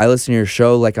I listen to your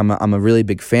show, like I'm a really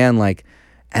big fan, like,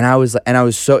 and I was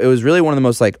so, it was really one of the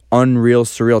most like unreal,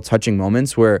 surreal, touching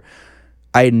moments where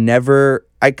I kind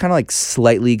of like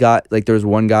slightly got, like there was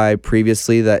one guy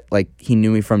previously that like he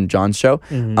knew me from John's show.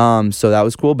 So that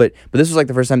was cool. But this was like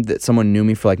the first time that someone knew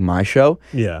me for like my show.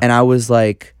 And I was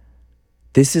like,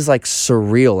 this is like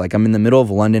surreal. Like I'm in the middle of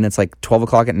London. It's like 12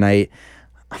 o'clock at night.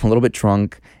 I'm a little bit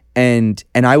drunk. And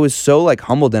I was so like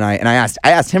humbled, and I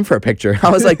asked him for a picture. I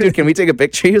was like, dude, can we take a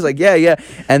picture? He was like, yeah.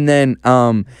 And then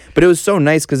but it was so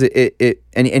nice because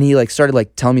and he like started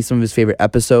like telling me some of his favorite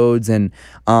episodes, and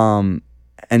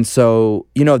so,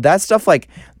 you know, that stuff, like,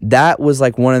 that was,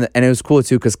 like, one of the... And it was cool,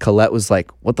 too, because Colette was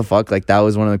like, what the fuck? Like, that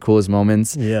was one of the coolest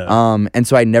moments. And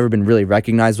so I'd never been really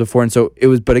recognized before. And so it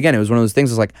was... But again, it was one of those things.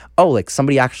 It was like, oh, like,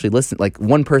 somebody actually listened. Like,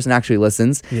 one person actually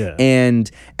listens.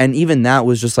 And even that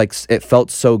was just, like... It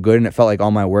felt so good, and it felt like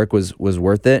all my work was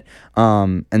worth it.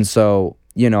 And so...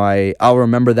 You know, I'll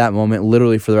remember that moment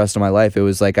literally for the rest of my life. It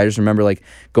was, like... I just remember, like,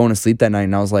 going to sleep that night,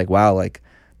 and I was like, wow, like,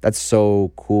 that's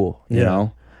so cool, you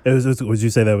know? Would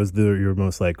you say that was your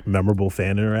most like memorable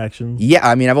fan interaction? Yeah,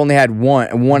 I mean, I've only had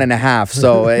one and a half,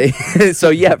 so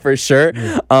so yeah, for sure.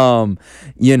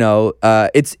 You know,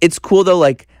 it's cool though.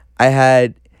 Like I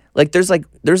had like there's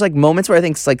moments where I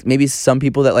think like maybe some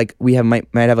people that like we have might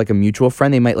have like a mutual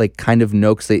friend, they might like kind of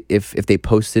know because if they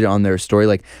posted it on their story,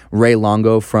 like Ray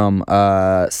Longo from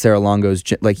Sarah Longo's,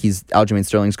 like he's Aljamain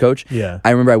Sterling's coach.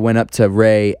 I remember I went up to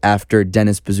Ray after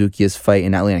Dennis Bazookia's fight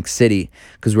in Atlantic City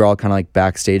because we were all kind of like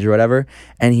backstage or whatever,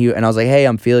 and I was like, hey,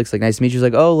 I'm Felix, like nice to meet you. He's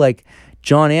like, oh, like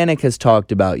John Anik has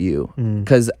talked about you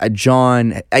because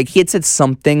John, like he had said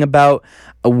something about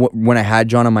when I had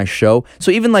John on my show.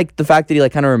 So even like the fact that he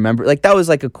like kind of remembered, like that was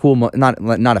like a cool, not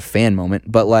a fan moment,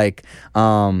 but like,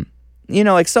 you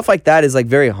know, like stuff like that is like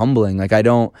very humbling. Like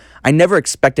I never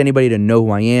expect anybody to know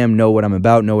who I am, know what I'm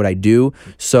about, know what I do.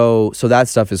 So that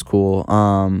stuff is cool.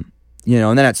 You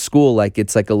know, and then at school, like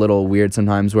it's like a little weird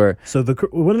sometimes where. So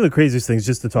one of the craziest things,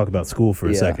 just to talk about school for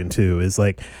a second too, is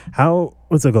like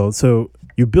what's it called? So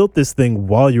you built this thing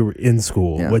while you were in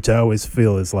school, which I always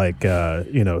feel is like,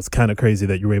 you know, it's kind of crazy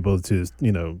that you were able to,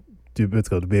 you know, to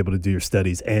be able to do your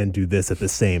studies and do this at the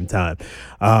same time.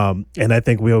 And I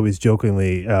think we always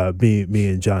jokingly, me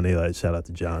and John, shout out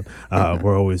to John,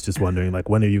 we're always just wondering, like,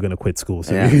 when are you going to quit school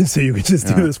so you can just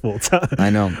do this full time? I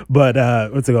know. But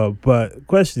But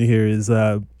question here is,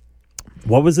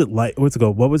 what was it like?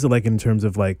 What was it like in terms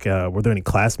of like? Were there any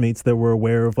classmates that were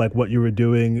aware of like what you were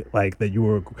doing, like that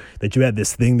you had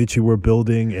this thing that you were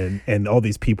building, and all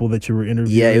these people that you were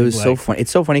interviewing? Yeah, it was so funny.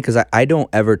 It's so funny because I don't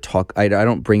ever talk. I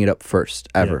don't bring it up first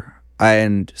ever.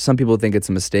 And some people think it's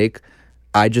a mistake.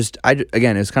 Again, it's kind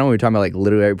of what we were talking about, like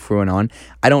literally right before we went on.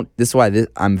 This is why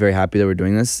I'm very happy that we're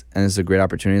doing this, and it's a great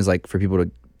opportunity. Is like for people to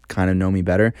kind of know me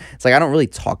better. It's like I don't really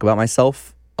talk about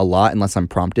myself a lot unless I'm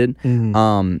prompted.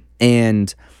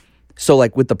 And so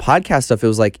like with the podcast stuff, it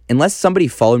was like unless somebody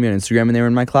followed me on Instagram and they were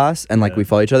in my class and like we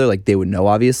follow each other, like they would know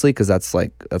obviously because that's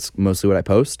mostly what I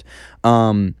post.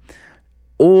 Or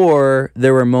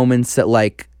there were moments that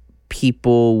like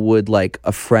people would like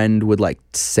a friend would like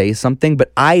say something,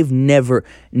 but I've never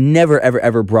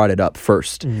ever brought it up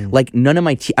first. Like none of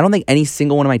my I don't think any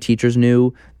single one of my teachers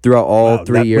knew throughout all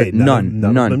 3 years.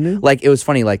 None. Like it was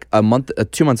funny. Like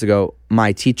 2 months ago,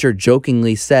 my teacher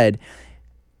jokingly said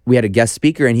we had a guest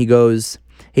speaker, and he goes,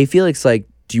 "Hey Felix, like,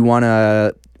 do you want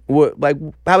to?" Like,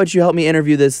 how about you help me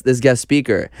interview this guest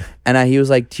speaker? And he was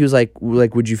like,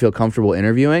 would you feel comfortable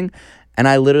interviewing? And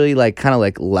I literally like kind of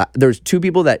like there's two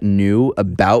people that knew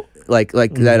about like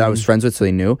that I was friends with, so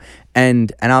they knew.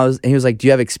 And he was like, do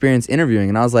you have experience interviewing?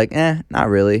 And I was like, not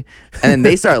really. And then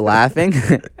they start laughing,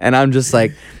 and I'm just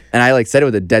like, and I like said it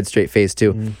with a dead straight face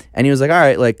too. And he was like, all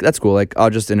right, like that's cool, like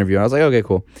I'll just interview. And I was like, okay,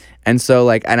 cool. And so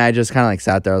like, and I just kind of like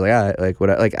sat there. I was like, all right, like what?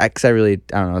 Like, cause I really,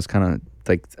 I don't know. I was kind of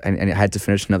like, and I had to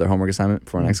finish another homework assignment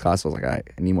for my next class. So I was like, all right,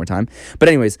 I need more time. But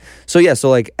anyways, so yeah,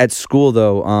 so like at school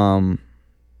though,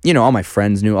 you know, all my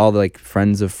friends knew, all the like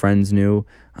friends of friends knew.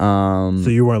 So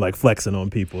you weren't like flexing on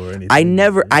people or anything?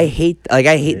 I hate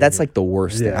that's like the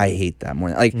worst thing. I hate that more.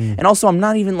 Like, and also I'm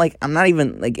not even like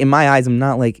in my eyes, I'm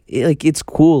not like it's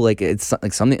cool. Like it's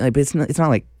like something like, but it's not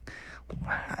like,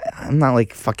 I'm not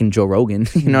like fucking Joe Rogan.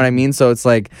 You know what I mean? So it's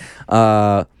like,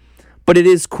 but it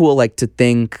is cool like to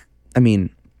think, I mean,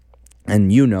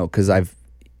 and cause I've,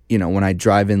 when I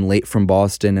drive in late from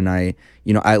Boston and I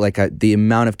the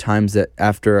amount of times that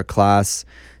after a class,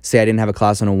 say I didn't have a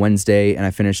class on a Wednesday and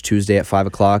I finished Tuesday at 5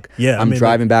 o'clock. Yeah, I'm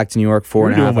driving back to New York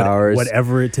 4.5 hours.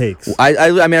 Whatever it takes.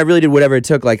 I mean, I really did whatever it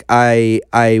took. Like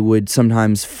I would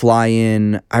sometimes fly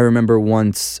in. I remember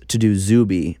once to do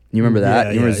Zuby. You remember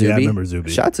that? You remember Zuby? Yeah, I remember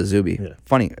Zuby. Shout out to Zuby. Yeah.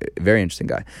 Funny, very interesting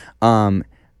guy.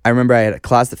 I remember I had a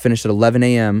class that finished at 11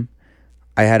 a.m.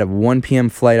 I had a 1 p.m.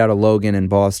 flight out of Logan in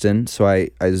Boston, so I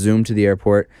zoomed to the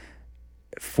airport,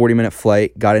 40-minute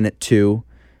flight, got in at 2,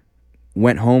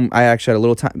 went home. I actually had a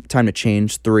little time to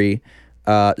change, 3.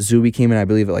 Zuby came in, I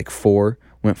believe, at like 4,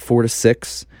 went 4 to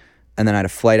 6, and then I had a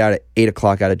flight out at 8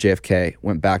 o'clock out of JFK,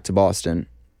 went back to Boston,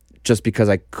 just because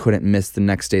I couldn't miss the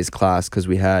next day's class because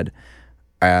we had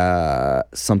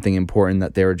something important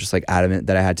that they were just like adamant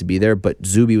that I had to be there. But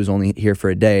Zuby was only here for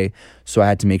a day, so I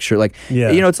had to make sure, like,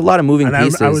 it's a lot of moving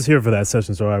pieces. I was here for that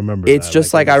session, so I remember. It's that.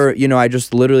 Just like I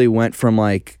just literally went from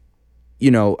like,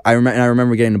 I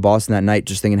remember getting to Boston that night,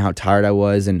 just thinking how tired I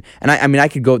was, and I mean I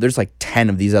could go. There's like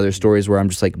 10 of these other stories where I'm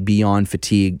just like beyond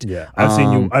fatigued. Yeah,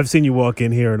 I've seen you walk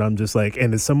in here, and I'm just like,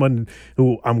 and as someone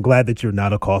who, I'm glad that you're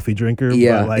not a coffee drinker.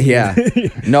 Yeah, but like, yeah.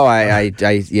 No, I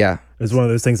yeah. It's one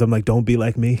of those things I'm like, don't be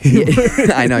like me.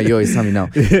 I know, you always tell me no.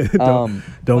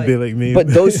 Don't be like me. But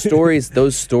those stories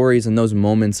and those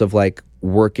moments of like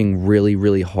working really,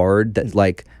 really hard that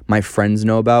like my friends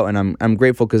know about, and I'm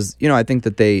grateful because, I think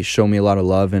that they show me a lot of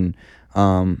love, and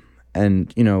that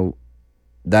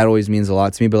always means a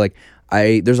lot to me. But like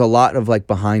there's a lot of like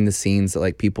behind the scenes that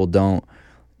like people don't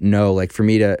know. Like for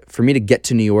me to get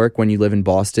to New York when you live in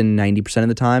Boston 90% of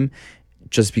the time,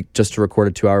 just to record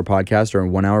a 2-hour podcast or a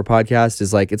 1-hour podcast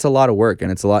is like, it's a lot of work,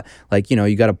 and it's a lot like,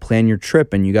 you got to plan your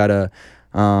trip, and you got to,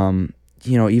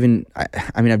 even,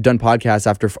 I mean, I've done podcasts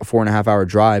after a 4.5 hour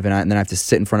drive, and then I have to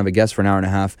sit in front of a guest for an hour and a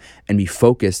half and be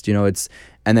focused,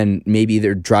 and then maybe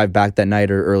either drive back that night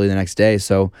or early the next day.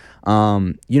 So,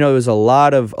 it was a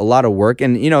lot of work,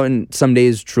 and, and some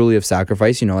days truly of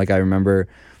sacrifice, like I remember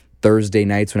Thursday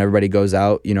nights when everybody goes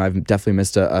out, I've definitely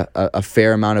missed a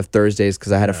fair amount of Thursdays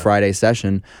because I had a Friday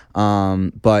session.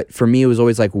 But for me, it was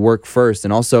always like work first.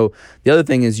 And also the other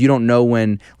thing is, you don't know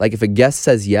when, like if a guest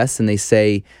says yes and they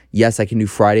say, yes, I can do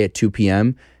Friday at 2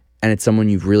 p.m. and it's someone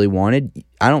you've really wanted,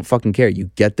 I don't fucking care. You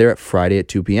get there at Friday at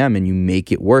 2 p.m. and you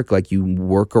make it work. Like you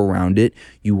work around it.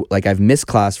 I've missed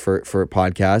class for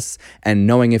podcasts, and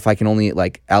knowing if I can only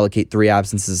like allocate 3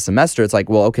 absences a semester, it's like,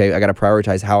 well, okay, I got to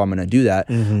prioritize how I'm going to do that.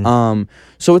 Mm-hmm.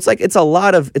 So it's like, it's a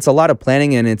lot of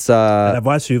planning, and it's, and I've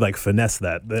watched you like finesse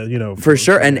that, for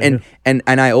sure. And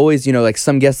I always, like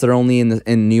some guests that are only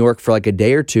in New York for like a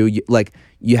day or two,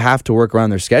 you have to work around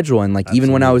their schedule. And like, Absolutely.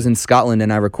 Even when I was in Scotland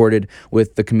and I recorded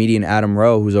with the comedian Adam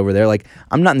Rowe, who's over there, like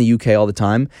I'm not in the UK all the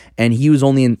time, and he was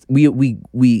only in he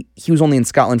was only in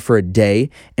Scotland for a day,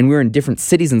 and we were in different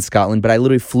cities in Scotland, but I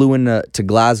literally flew to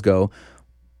Glasgow.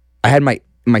 I had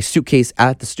my suitcase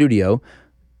at the studio.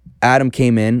 Adam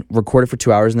came in, recorded for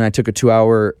 2 hours, and then I took a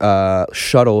 2-hour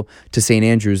shuttle to St.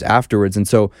 Andrews afterwards. And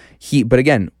so but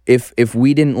again, if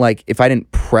I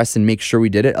didn't press and make sure we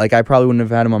did it, like I probably wouldn't have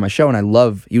had him on my show.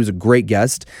 And he was a great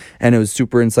guest, and it was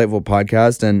super insightful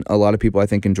podcast, and a lot of people I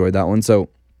think enjoyed that one. So,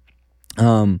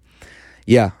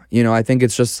 yeah, I think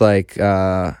it's just like,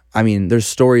 there's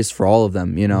stories for all of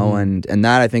them, mm-hmm. and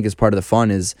that I think is part of the fun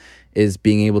is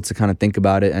being able to kind of think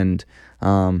about it and,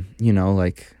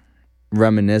 like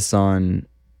reminisce on,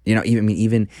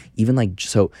 even like,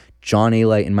 so John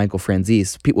Alite and Michael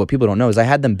Franzese, what people don't know is I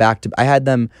had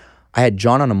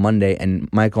John on a Monday and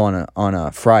Michael on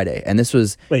a Friday, and this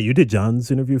was... Wait, you did John's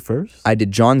interview first? I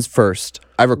did John's first.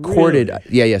 I recorded...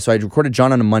 Really? Yeah. So I recorded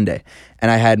John on a Monday,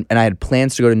 and I had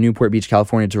plans to go to Newport Beach,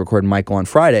 California to record Michael on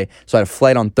Friday, so I had a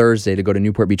flight on Thursday to go to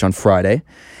Newport Beach on Friday,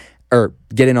 or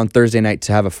get in on Thursday night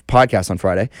to have a podcast on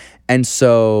Friday. And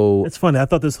so... It's funny. I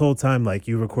thought this whole time, like,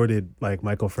 you recorded, like,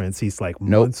 Michael Franzese, like,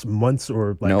 months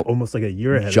or, like, almost like a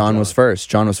year ahead John was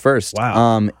first.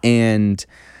 Wow.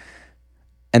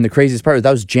 And the craziest part was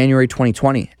that was January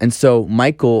 2020. And so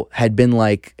Michael had been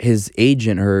like his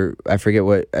agent, I think it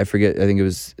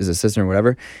was his assistant or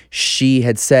whatever. She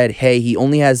had said, hey, he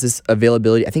only has this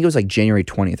availability. I think it was like January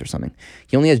 20th or something.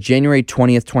 He only has January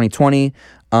 20th, 2020,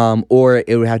 or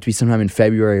it would have to be sometime in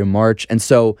February or March. And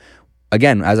so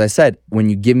again, as I said, when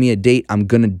you give me a date, I'm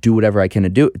going to do whatever I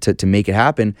can to make it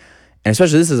happen. And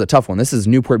especially, this is a tough one. This is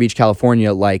Newport Beach,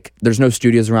 California. Like, there's no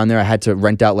studios around there. I had to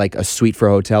rent out like a suite for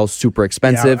a hotel, super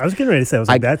expensive. Yeah, I was getting ready to say,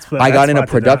 I got in a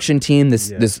production team,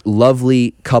 this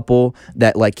lovely couple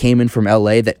that like came in from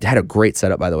LA that had a great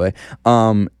setup, by the way.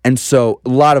 And so a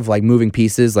lot of like moving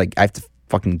pieces. Like, I have to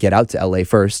fucking get out to LA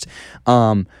first.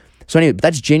 So anyway,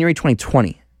 that's January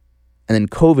 2020, and then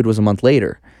COVID was a month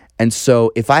later. And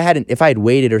so if I had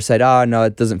waited or said, oh, no,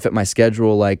 it doesn't fit my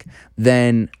schedule, like,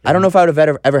 then I don't know if I would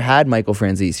have ever had Michael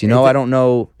Franzese. You know, I don't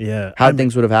know how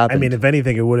things would have happened. I mean, if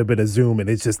anything, it would have been a Zoom, and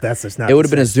that's just not. It would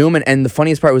have been a Zoom, and the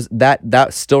funniest part was that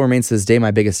still remains to this day my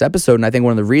biggest episode. And I think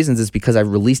one of the reasons is because I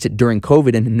released it during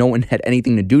COVID, and no one had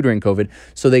anything to do during COVID,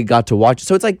 so they got to watch it.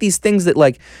 So it's like these things that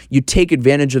like you take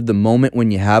advantage of the moment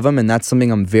when you have them, and that's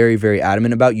something I'm very, very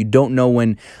adamant about. You don't know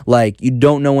when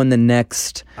the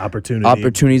next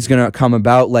opportunity is gonna come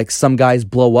about. Like, some guys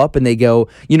blow up and they go,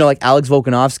 you know, like Alex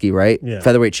Volkanovski, right? Yeah.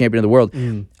 Featherweight champion of the world.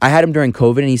 I had him during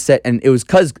COVID, and he said, and it was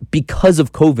because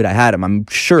of COVID I had him. I'm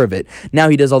sure of it. Now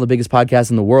he does all the biggest podcasts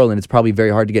in the world, and it's probably very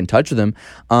hard to get in touch with him.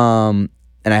 And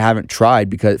I haven't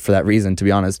tried for that reason, to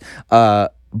be honest.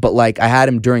 But like, I had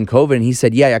him during COVID, and he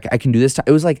said, yeah, I can do this time.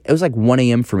 It was like 1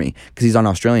 a.m. for me because he's on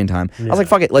Australian time. Yeah. I was like,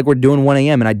 fuck it, like, we're doing 1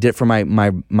 a.m. and I did it for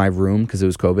my room because it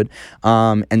was COVID.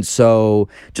 And so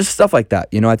just stuff like that,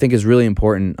 you know, I think is really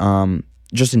important.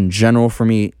 Just in general for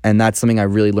me, and that's something I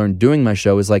really learned doing my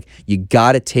show, is like, you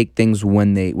got to take things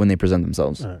when they present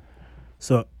themselves. Right.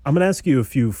 So I'm gonna ask you a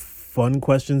few fun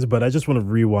questions, but I just want to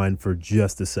rewind for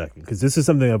just a second, because this is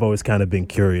something I've always kind of been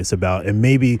curious about, and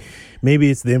maybe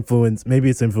it's the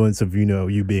influence, of, you know,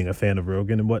 you being a fan of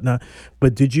Rogan and whatnot.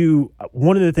 But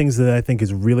one of the things that I think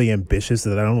is really ambitious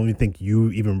that I don't even think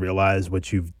you even realize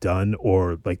what you've done,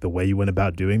 or like the way you went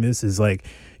about doing this, is like,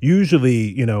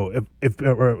 usually, you know, if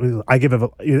I give,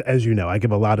 as you know, I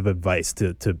give a lot of advice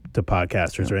to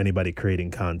podcasters or anybody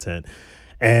creating content,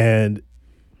 and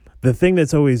the thing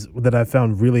that I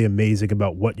found really amazing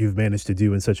about what you've managed to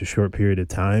do in such a short period of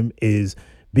time is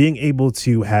being able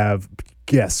to have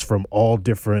guests from all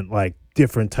different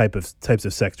types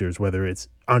of sectors, whether it's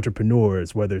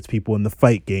entrepreneurs, whether it's people in the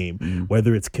fight game,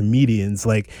 whether it's comedians.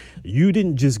 Like, you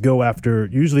didn't just go after,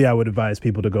 usually I would advise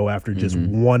people to go after just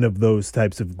one of those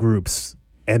types of groups,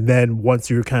 and then once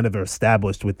you're kind of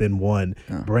established within one,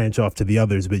 branch off to the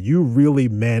others. But you really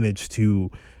managed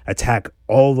to attack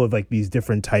all of like these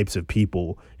different types of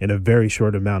people in a very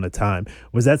short amount of time.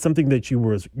 Was that something that you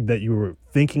were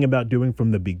thinking about doing from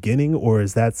the beginning, or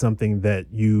is that something that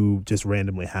you just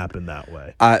randomly happened that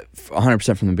way?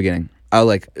 100% from the beginning.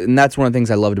 And that's one of the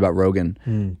things I loved about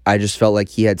Rogan. I just felt like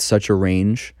he had such a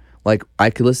range. Like,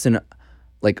 I could listen,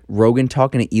 like, Rogan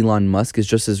talking to Elon Musk is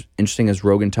just as interesting as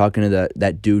Rogan talking to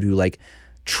that dude who like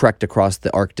trekked across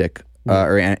the Arctic.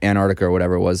 Or Antarctica or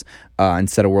whatever it was, and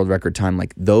set a world record time.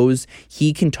 Like, those,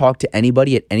 he can talk to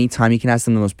anybody at any time. He can ask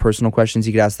them the most personal questions.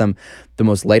 He can ask them the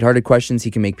most lighthearted questions. He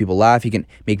can make people laugh. He can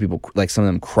make people, like, some of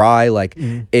them cry. Like,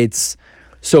 it's,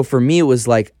 so for me, it was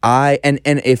like, and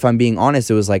if I'm being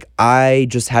honest, it was like, I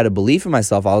just had a belief in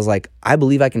myself. I was like, I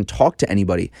believe I can talk to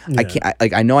anybody. Yeah.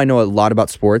 I know a lot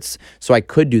about sports, so I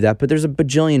could do that, but there's a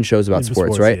bajillion shows about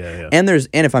sports, right? Yeah. And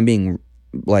if I'm being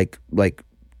like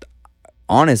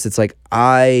honest, it's like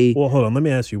well, hold on, let me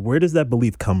ask you, where does that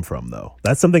belief come from, though?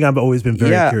 That's something I've always been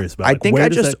very curious about. I think where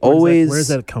does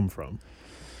that come from?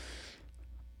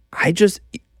 I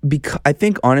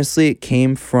think honestly it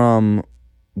came from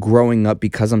growing up,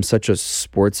 because I'm such a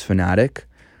sports fanatic.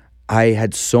 I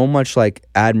had so much like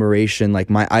admiration, like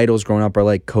my idols growing up are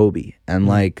like Kobe, and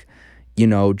like, you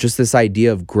know, just this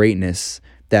idea of greatness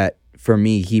that for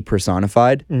me he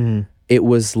personified. It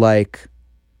was like,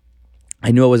 I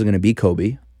knew I wasn't going to be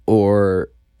Kobe or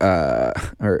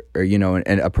you know,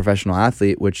 a professional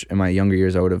athlete, which in my younger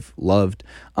years I would have loved.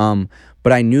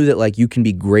 But I knew that like you can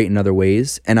be great in other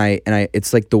ways, and I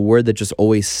it's like the word that just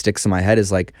always sticks in my head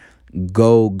is like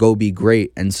go be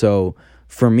great. And so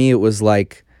for me it was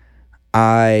like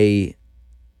I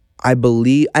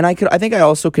believe, and I think I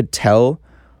also could tell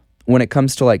when it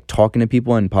comes to like talking to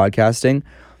people and podcasting.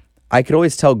 I could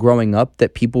always tell growing up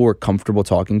that people were comfortable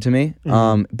talking to me.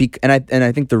 And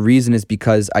I think the reason is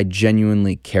because I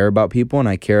genuinely care about people, and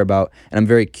I'm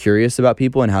very curious about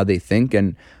people and how they think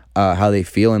and how they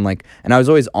feel, and I was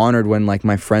always honored when like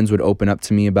my friends would open up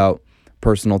to me about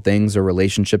personal things or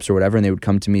relationships or whatever, and they would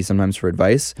come to me sometimes for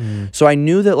advice. So I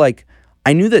knew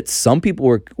that some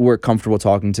people were comfortable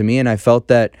talking to me, and I felt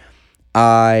that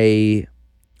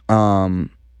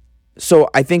so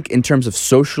I think in terms of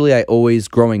socially, I always,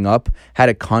 growing up, had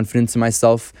a confidence in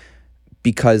myself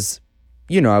because,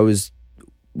 you know, I was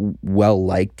well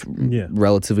liked,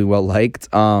 relatively well liked.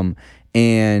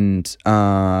 And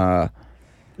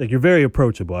like you're very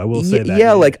approachable. I will say that.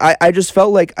 Yeah, like I just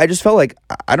felt like I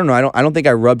don't know. I don't think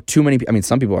I rubbed too many. I mean,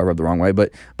 some people I rubbed the wrong way,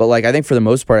 but like I think for the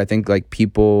most part, I think like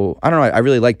people. I don't know. I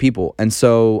really like people, and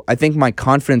so I think my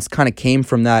confidence kind of came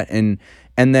from that, and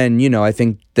then I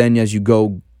think then as you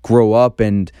grow up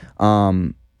and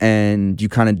you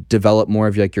kind of develop more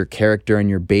of like your character and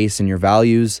your base and your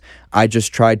values. I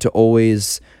just tried to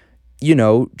always,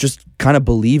 just kind of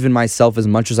believe in myself as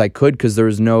much as I could because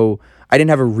I didn't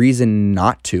have a reason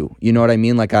not to. You know what I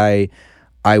mean? Like I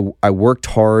worked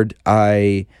hard.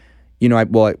 When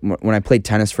I played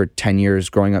tennis for 10 years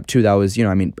growing up too, that was,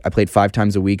 I played 5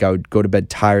 times a week. I would go to bed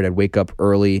tired. I'd wake up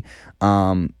early.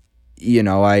 I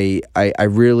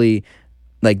really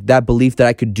like that belief that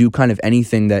I could do kind of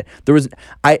anything that there was.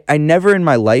 I never in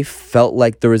my life felt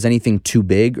like there was anything too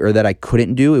big or that I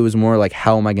couldn't do. It was more like,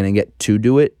 how am I going to get to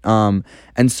do it? And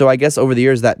so I guess over the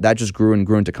years that just grew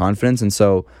into confidence. And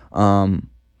so,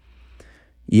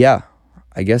 yeah,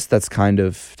 I guess that's kind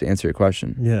of to answer your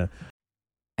question. Yeah.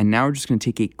 And now we're just going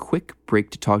to take a quick break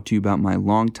to talk to you about my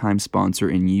longtime sponsor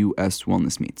in US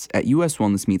Wellness Meats. At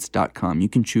uswellnessmeats.com, you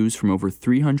can choose from over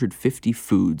 350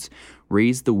 foods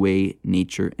raised the way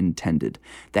nature intended.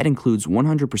 That includes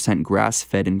 100%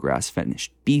 grass-fed and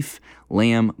grass-finished beef,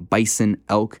 lamb, bison,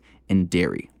 elk, and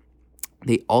dairy.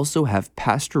 They also have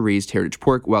pasture-raised heritage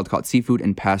pork, wild-caught seafood,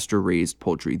 and pasture-raised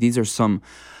poultry. These are some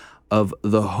of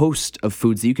the host of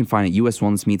foods that you can find at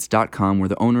uswellnessmeats.com, where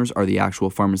the owners are the actual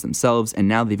farmers themselves, and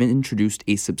now they've introduced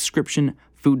a subscription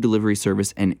food delivery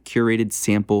service and curated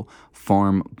sample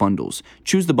farm bundles.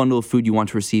 Choose the bundle of food you want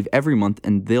to receive every month,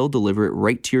 and they'll deliver it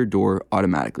right to your door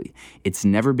automatically. It's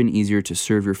never been easier to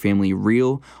serve your family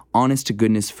real,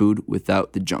 honest-to-goodness food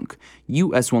without the junk.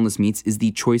 US Wellness Meats is the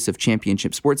choice of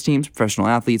championship sports teams, professional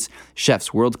athletes,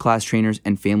 chefs, world-class trainers,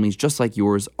 and families just like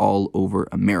yours all over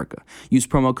America. Use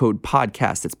promo code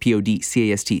PODCAST, that's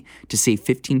PODCAST, to save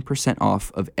 15%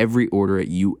 off of every order at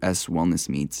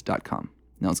uswellnessmeats.com.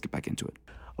 Now let's get back into it.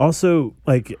 Also,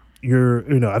 like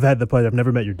I've had the pleasure. I've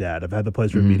never met your dad. I've had the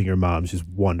pleasure of meeting your mom. She's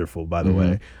wonderful, by the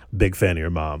way. Big fan of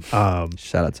your mom.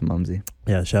 Shout out to Mumsy.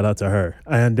 Yeah, shout out to her.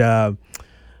 And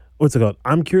what's it called?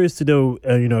 I'm curious to know,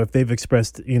 if they've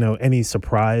expressed, any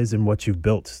surprise in what you've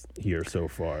built here so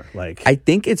far. Like, I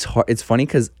think it's hard. It's funny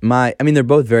because they're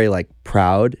both very like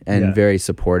proud and very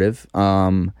supportive.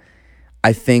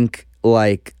 I think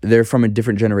like they're from a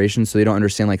different generation, so they don't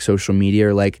understand like social media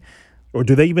or like. Or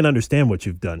do they even understand what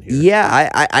you've done here? Yeah,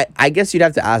 I guess you'd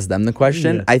have to ask them the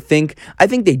question. Yeah. I think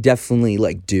they definitely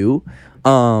like do.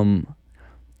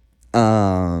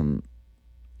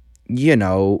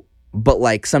 But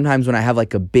like sometimes when I have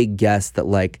like a big guest that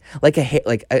like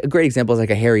a great example is like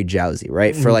a Harry Jowsey,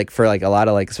 right? For like a lot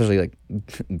of like especially like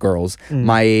girls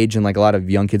my age and like a lot of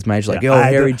young kids my age, like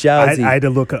Harry Jowsey. I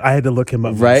had to look him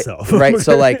up myself. Right.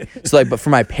 So but for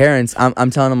my parents, I'm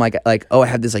telling them like I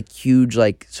have this like huge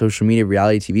like social media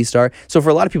reality TV star. So for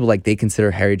a lot of people like they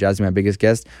consider Harry Jowsey my biggest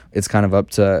guest. It's kind of up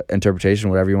to interpretation,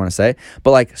 whatever you want to say.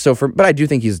 But like but I do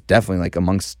think he's definitely like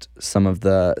amongst some of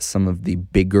the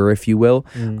bigger, if you will.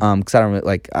 Because I don't really,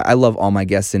 like I love all my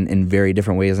guests in very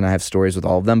different ways, and I have stories with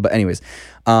all of them. But anyways,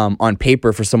 on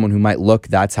paper for someone who might look,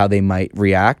 that's how they might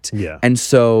react. Yeah. And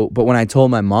so, but when I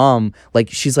told my mom, like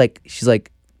she's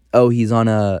like, oh, he's on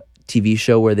a TV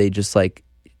show where they just like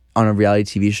on a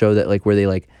reality TV show that like where they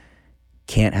like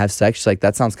can't have sex. She's like,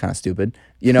 that sounds kind of stupid,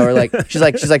 or like she's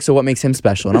like, so what makes him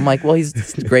special? And I'm like, well,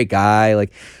 he's a great guy,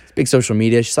 like big social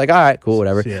media. She's like, all right, cool,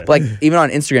 whatever. Yeah. But like even on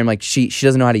Instagram, like she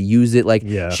doesn't know how to use it. Like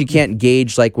she can't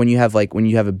gauge like when you have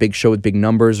a big show with big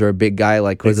numbers or a big guy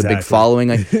like who has a big following.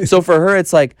 Like so for her,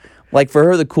 it's like for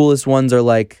her the coolest ones are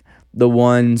like the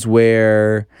ones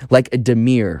where like a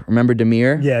Demir. Remember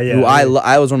Demir? Yeah. Who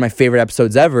I was one of my favorite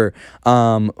episodes ever.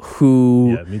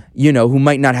 Who who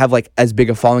might not have like as big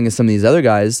a following as some of these other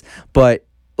guys, but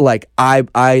like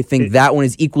I think that one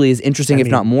is equally as interesting, if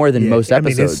not more, than most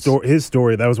episodes. His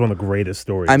story, that was one of the greatest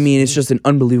stories. I mean, it's just an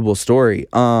unbelievable story.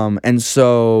 And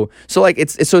so like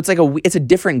it's like it's a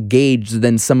different gauge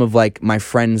than some of like my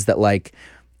friends that like,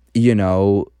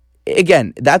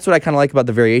 again, that's what I kind of like about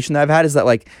the variation that I've had is that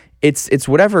like it's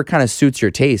whatever kind of suits your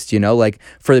taste, like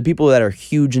for the people that are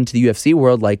huge into the UFC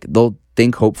world, like they'll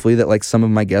think hopefully that like some of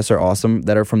my guests are awesome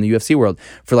that are from the UFC world.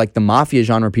 For like the mafia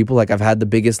genre people, like I've had the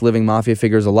biggest living mafia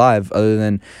figures alive other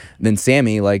than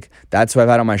Sammy, like that's who I've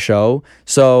had on my show.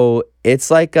 So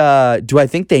it's like do I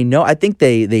think they know? I think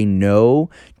they know.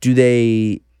 Do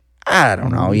they? I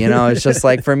don't know, it's just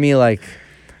like for me, like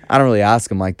I don't really ask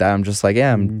them like that. I'm just like,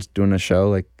 yeah, I'm just doing a show,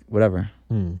 like whatever.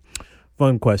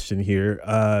 Fun question here.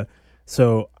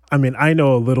 So, I mean, I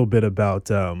know a little bit about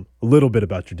your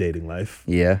dating life.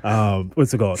 Yeah.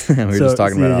 What's it called? We were just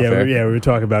talking about it. We were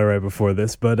talking about it right before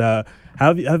this. But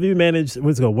have you managed?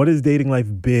 What's it called? What has dating life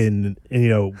been?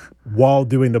 While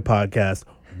doing the podcast,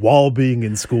 while being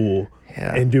in school,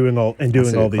 and doing all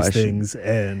these things,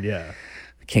 and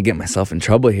can't get myself in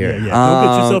trouble here. Yeah. Don't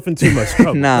get yourself in too much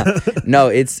trouble. No.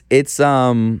 It's.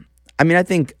 I mean, I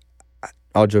think,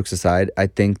 all jokes aside, I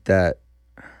think that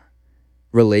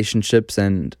relationships,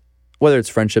 and whether it's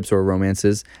friendships or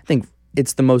romances, I think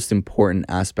it's the most important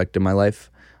aspect of my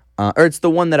life, or it's the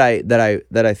one that I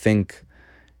think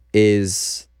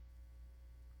is.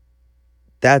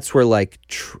 That's where like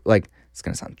it's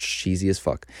gonna sound cheesy as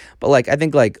fuck, but like I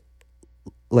think like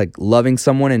loving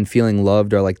someone and feeling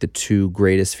loved are like the two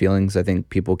greatest feelings I think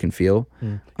people can feel.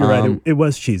 You're right. It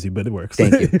was cheesy, but it works.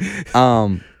 Thank you.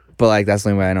 But like that's the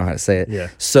only way I know how to say it. Yeah.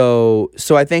 So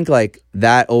I think like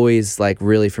that always like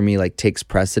really for me like takes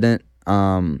precedent.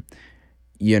 And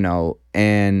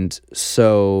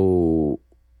so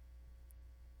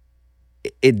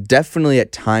it definitely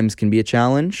at times can be a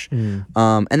challenge. And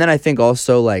then I think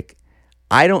also like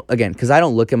because I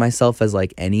don't look at myself as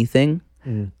like anything.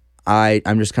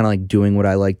 I'm just kind of like doing what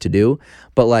I like to do.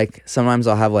 But like sometimes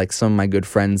I'll have like some of my good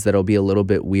friends that'll be a little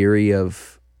bit weary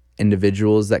of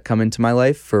individuals that come into my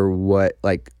life for what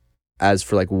like as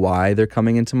for like why they're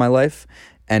coming into my life,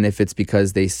 and if it's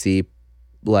because they see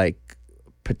like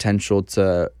potential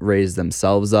to raise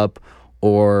themselves up,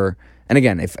 and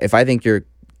again if I think you're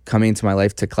coming into my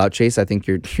life to clout chase, I think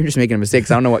you're just making a mistake,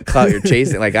 because I don't know what clout you're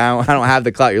chasing. Like I don't have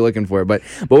the clout you're looking for, but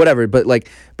whatever. But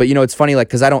it's funny, like,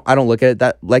 because I don't look at it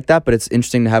that like that, but it's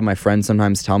interesting to have my friends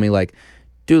sometimes tell me like,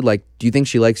 dude, like, do you think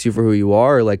she likes you for who you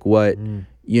are, or like what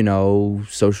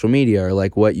social media, or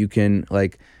like what you can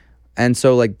like, and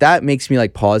so like that makes me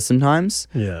like pause sometimes.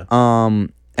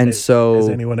 And so has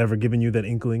anyone ever given you that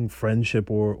inkling,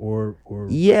 friendship or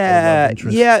yeah,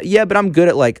 but I'm good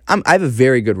at like I have a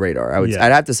very good radar.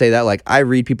 I'd have to say that, like, I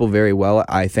read people very well,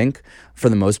 I think, for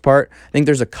the most part. I think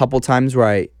there's a couple times where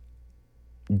I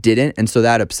didn't, and so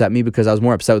that upset me, because I was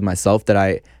more upset with myself that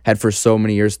I had for so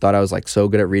many years thought I was like so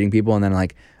good at reading people, and then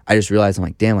like I just realized I'm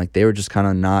like, damn, like they were just kind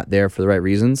of not there for the right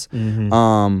reasons.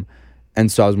 And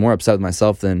so I was more upset with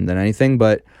myself than anything,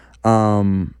 but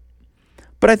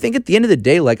I think at the end of the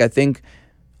day, like I think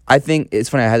it's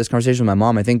funny, I had this conversation with my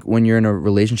mom. I think when you're in a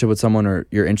relationship with someone, or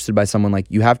you're interested by someone, like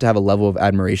you have to have a level of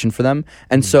admiration for them.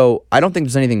 And so I don't think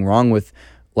there's anything wrong with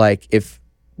like if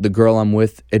the girl I'm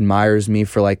with admires me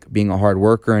for like being a hard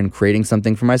worker and creating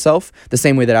something for myself, the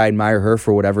same way that I admire her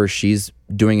for whatever she's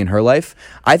doing in her life.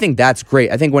 I think that's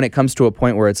great. I think when it comes to a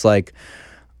point where it's like,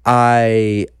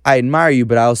 I admire you,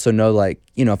 but I also know like,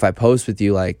 if I post with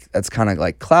you, like that's kind of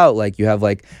like clout, like you have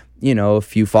like, a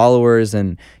few followers,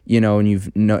 and and you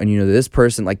know this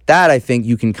person, like that, I think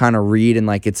you can kind of read, and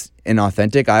like it's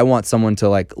inauthentic. I want someone to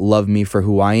like love me for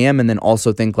who I am, and then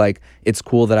also think like it's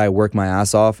cool that I work my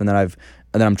ass off, and that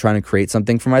I'm trying to create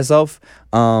something for myself.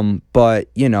 But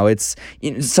it's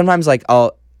sometimes like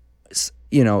I'll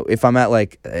if I'm at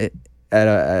like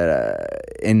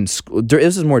in school,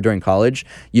 this is more during college,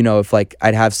 if like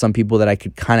I'd have some people that I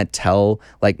could kind of tell,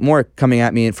 like more coming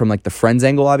at me from like the friends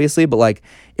angle, obviously, but like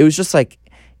it was just like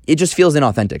it just feels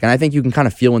inauthentic, and I think you can kind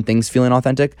of feel when things feel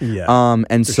inauthentic.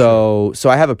 And so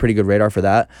I have a pretty good radar for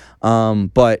that.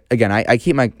 But again, I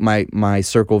keep my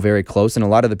circle very close, and a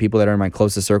lot of the people that are in my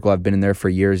closest circle, I've been in there for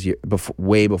years,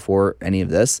 way before any of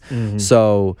this.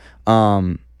 So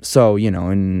and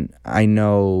I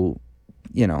know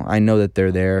that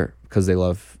they're there because they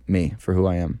love me for who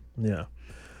I am. Yeah.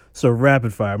 So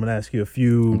rapid fire, I'm gonna ask you a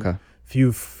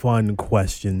few fun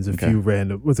questions, few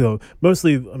random.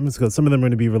 Mostly, some of them are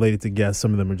gonna be related to guests,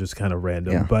 some of them are just kind of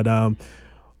random. Yeah. But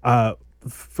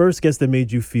first guest that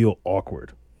made you feel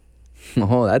awkward.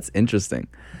 Oh, that's interesting.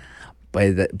 But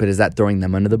is that throwing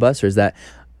them under the bus, or is that,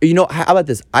 how about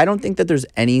this? I don't think that there's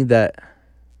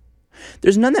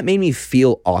none that made me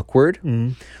feel awkward.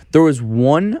 There was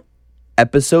one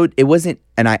episode, it wasn't,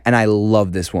 and I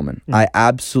love this woman. I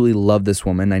absolutely love this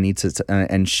woman. I need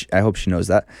to, I hope she knows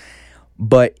that.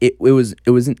 But it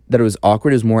wasn't that it was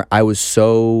awkward. It was more I was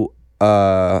so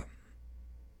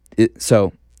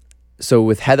so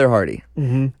with Heather Hardy,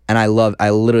 and I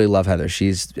literally love Heather.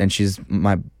 She's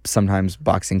my sometimes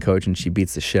boxing coach, and she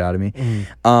beats the shit out of me.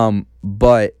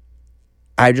 But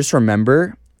I just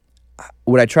remember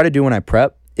what I try to do when I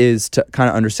prep is to kind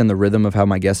of understand the rhythm of how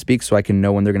my guests speak, so I can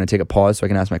know when they're going to take a pause, so I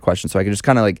can ask my questions, so I can just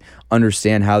kind of like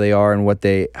understand how they are and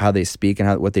how they speak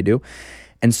and what they do.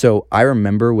 And so I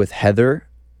remember with Heather,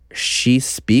 she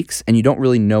speaks and you don't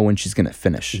really know when she's gonna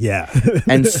finish. Yeah.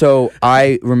 And so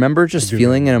I remember just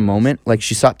feeling in a moment, like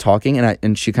she stopped talking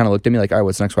and she kind of looked at me like, all right,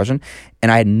 what's the next question?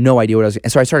 And I had no idea what I was,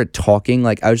 and so I started talking,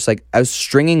 like I was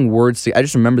stringing words, I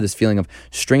just remember this feeling of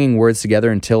stringing words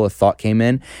together until a thought came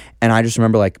in, and I just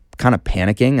remember like kind of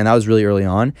panicking, and that was really early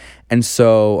on. And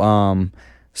so,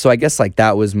 so I guess like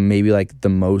that was maybe like the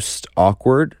most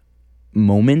awkward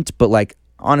moment, but like,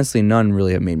 honestly, none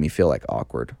really have made me feel like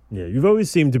awkward. Yeah, you've always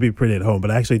seemed to be pretty at home,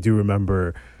 but I actually do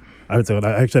remember, I would say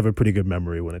I actually have a pretty good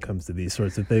memory when it comes to these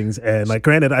sorts of things. And like,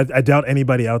 granted, I doubt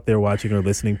anybody out there watching or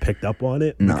listening picked up on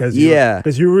it. No. Because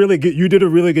because you're really good. You did a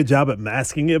really good job at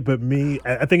masking it. But me,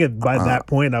 I think by that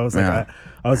point, I was like,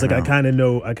 I kind of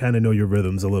know your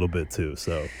rhythms a little bit too.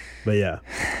 So, but yeah.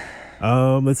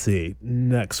 Let's see.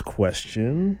 Next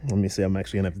question. Let me see. I'm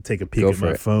actually gonna have to take a peek at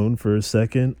my phone for a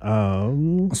second.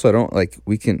 So I don't like.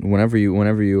 We can whenever you.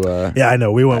 Yeah, I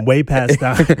know we went way past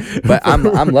time, but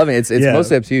I'm loving it. It's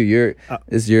mostly up to you.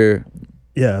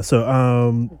 Yeah.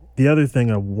 So the other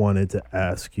thing I wanted to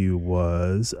ask you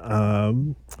was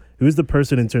who's the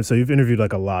person in terms. So you've interviewed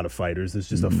like a lot of fighters. It's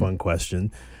just a fun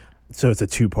question. So it's a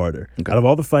two-parter. Okay. Out of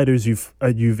all the fighters you've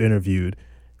interviewed,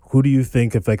 who do you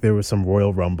think, if like there was some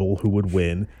Royal Rumble, who would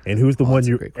win, and who's the one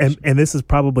you and this is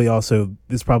probably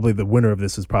the winner of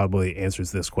this is probably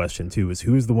answers this question too, is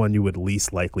who's the one you would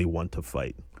least likely want to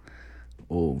fight?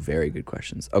 Oh, very good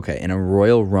questions. Okay, in a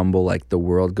Royal Rumble, like the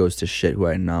world goes to shit, who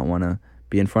I not want to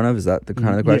be in front of, is that the kind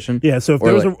of the question? Yeah. So if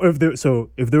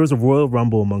there was a Royal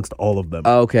Rumble amongst all of them,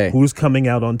 who's coming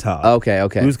out on top? Okay.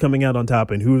 Who's coming out on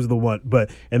top, and who's the one?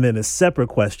 And then a separate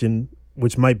question,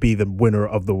 which might be the winner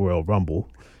of the Royal Rumble.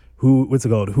 Who's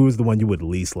the one you would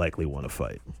least likely want to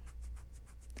fight?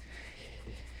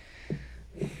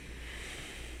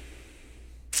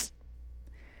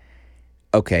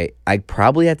 Okay, I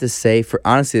probably have to say,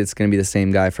 honestly, it's going to be the same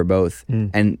guy for both.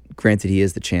 And granted, he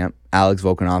is the champ, Alex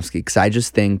Volkanovski, because I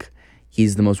just think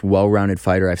he's the most well-rounded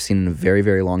fighter I've seen in a very,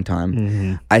 very long time.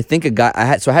 Mm-hmm. I think I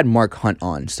had Mark Hunt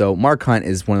on. So Mark Hunt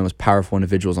is one of the most powerful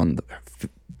individuals on the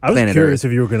planet I was curious Earth.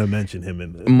 If you were going to mention him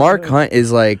in this. Mark Hunt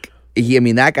is like,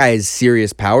 that guy is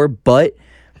serious power, but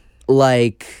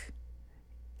like,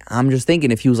 I'm just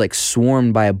thinking if he was like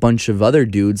swarmed by a bunch of other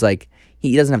dudes, like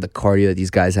he doesn't have the cardio that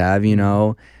these guys have,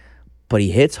 but he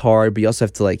hits hard, but you also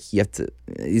have to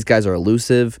these guys are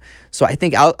elusive. So I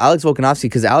think Alex Volkanovski,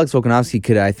 because Alex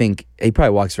Volkanovski he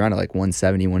probably walks around at like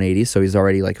 170, 180, so he's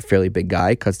already like a fairly big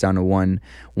guy, cuts down to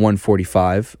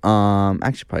 145.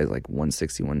 Actually probably like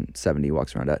 160, 170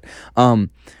 walks around at.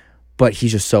 But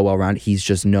he's just so well-rounded. He's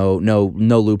just no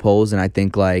loopholes, and I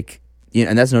think like,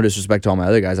 and that's no disrespect to all my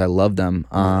other guys. I love them.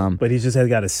 But he's just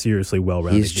got a seriously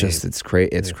well-rounded game. It's crazy.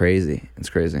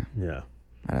 It's crazy. Yeah,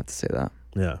 I'd have to say that.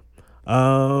 Yeah.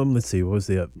 Let's see. What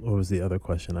was the other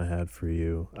question I had for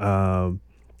you? Hold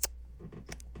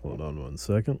on one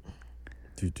second.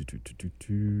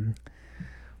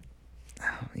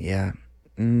 Yeah.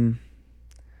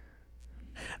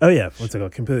 Oh yeah, what's it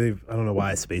called? Completely. I don't know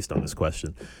why I spaced on this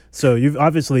question. So you've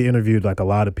obviously interviewed like a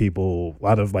lot of people, a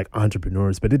lot of like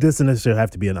entrepreneurs, but it doesn't necessarily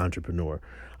have to be an entrepreneur.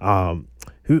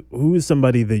 Who is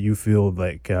somebody that you feel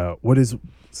like? What is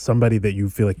somebody that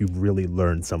you feel like you've really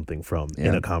learned something from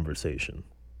in a conversation?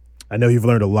 I know you've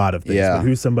learned a lot of things, but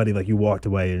who's somebody like you walked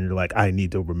away and you're like, I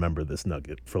need to remember this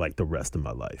nugget for like the rest of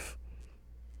my life?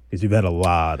 Because you've had a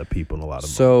lot of people and a lot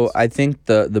of moments. I think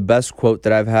the best quote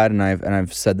that I've had, and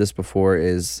I've said this before,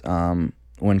 is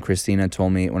when Christina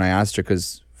told me, when I asked her,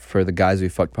 because for the Guys We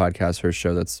Fucked podcast, her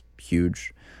show that's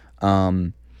huge,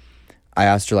 I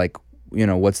asked her like,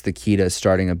 what's the key to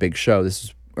starting a big show? This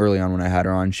is early on when I had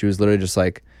her on. She was literally just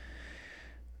like,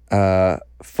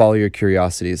 follow your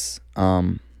curiosities,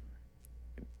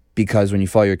 because when you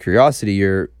follow your curiosity,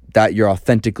 you're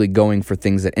authentically going for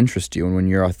things that interest you, and when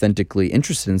you're authentically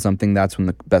interested in something, that's when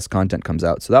the best content comes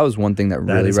out. So that was one thing that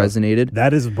really resonated.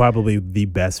 That is probably the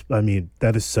best. I mean,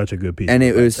 that is such a good piece. And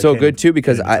it was so good too,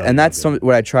 because that's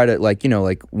what I try to like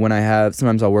when I have,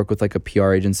 sometimes I'll work with like a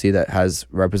PR agency that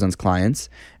represents clients,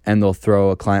 and they'll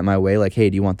throw a client my way like, hey,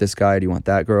 do you want this guy? Do you want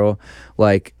that girl?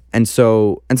 Like, and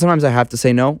sometimes I have to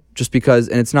say no, just because,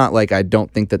 and it's not like I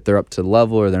don't think that they're up to the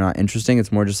level or they're not interesting.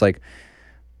 It's more just like,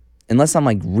 unless I'm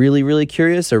like really, really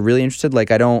curious or really interested,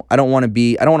 like I don't want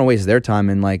to waste their time,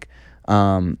 and like,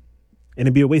 and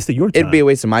it'd be a waste of your time. It'd be a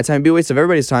waste of my time. It'd be a waste of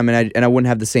everybody's time, and I wouldn't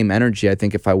have the same energy, I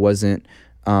think, if I wasn't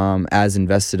as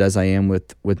invested as I am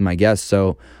with my guests.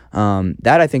 So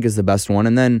that I think is the best one.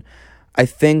 And then I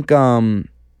think when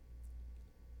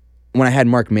I had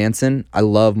Mark Manson, I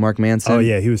love Mark Manson. Oh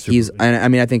yeah, he was super.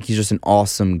 I think he's just an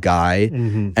awesome guy.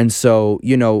 Mm-hmm. And so,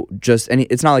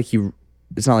 it's not like he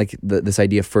this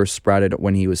idea first sprouted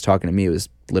when he was talking to me. It was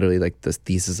literally like the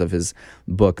thesis of his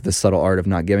book, The Subtle Art of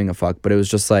Not Giving a Fuck. But it was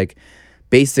just like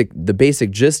the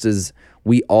basic gist is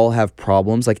we all have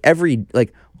problems. Like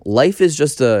life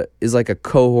is like a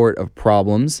cohort of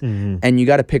problems, and you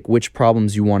got to pick which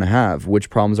problems you want to have, which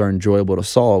problems are enjoyable to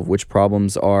solve, which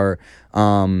problems are,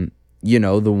 the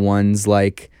ones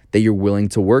like that you're willing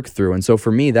to work through. And so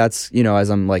for me, that's, as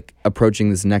I'm like approaching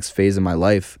this next phase of my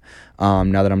life,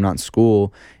 now that I'm not in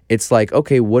school, it's like,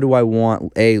 okay, what do I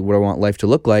want? A, what do I want life to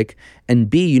look like? And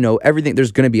B, everything,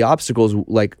 there's going to be obstacles.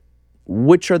 Like,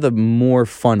 which are the more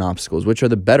fun obstacles? Which are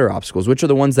the better obstacles? Which are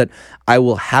the ones that I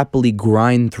will happily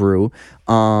grind through?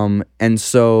 And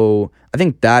so I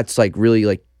think that's like really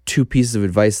like two pieces of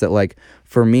advice that like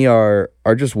for me are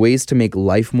just ways to make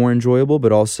life more enjoyable,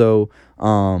 but also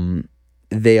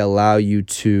they allow you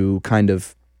to kind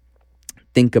of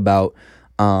think about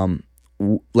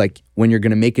like when you're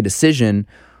going to make a decision,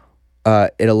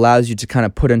 it allows you to kind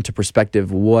of put into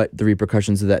perspective what the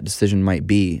repercussions of that decision might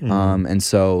be. And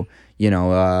so,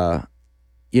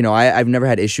 I've never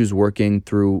had issues working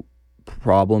through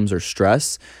problems or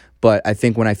stress, but I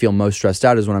think when I feel most stressed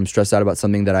out is when I'm stressed out about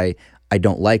something that I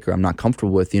don't like or I'm not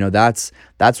comfortable with. That's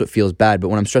what feels bad. But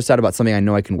when I'm stressed out about something I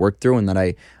know I can work through and that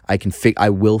I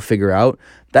will figure out,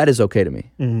 that is okay to me.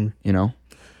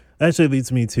 That actually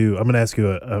leads me to I was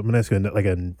going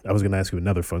to ask you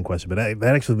another fun question, but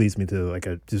that actually leads me to like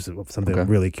just something I'm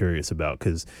really curious about,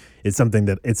 because it's something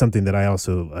that I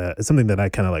also it's something that I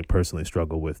kind of like personally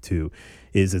struggle with too.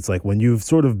 Is it's like when you've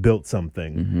sort of built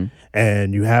something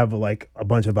and you have like a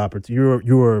bunch of opportunities.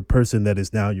 You're a person that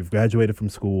is now, you've graduated from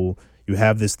school. You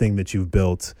have this thing that you've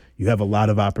built. You have a lot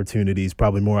of opportunities,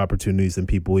 probably more opportunities than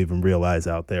people even realize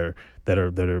out there that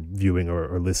are viewing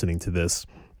or listening to this.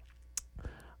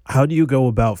 How do you go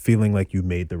about feeling like you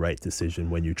made the right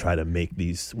decision when you try to make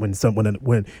these,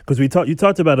 because you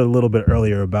talked about it a little bit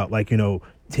earlier about like,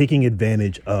 taking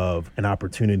advantage of an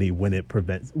opportunity when it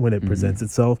presents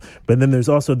itself, but then there's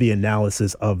also the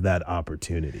analysis of that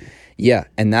opportunity. Yeah.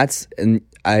 And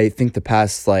I think the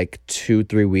past like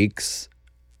 2-3 weeks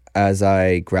as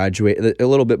I graduated, a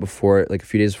little bit before, like a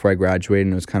few days before I graduated,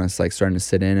 and it was kind of like starting to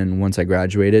sit in. And once I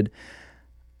graduated,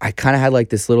 I kind of had like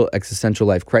this little existential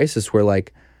life crisis where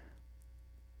like,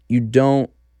 and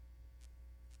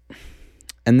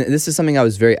this is something I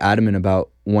was very adamant about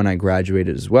when I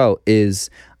graduated as well, is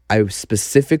I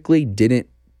specifically didn't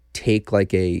take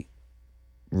like a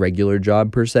regular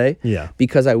job per se,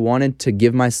 because I wanted to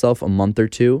give myself a month or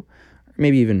two,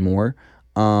 maybe even more.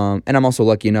 And I'm also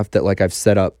lucky enough that like I've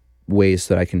set up ways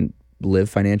so that I can live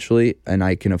financially and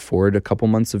I can afford a couple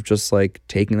months of just like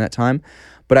taking that time.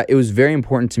 But it was very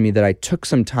important to me that I took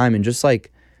some time and just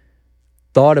like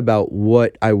thought about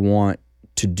what I want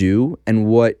to do and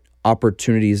what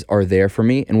opportunities are there for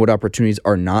me and what opportunities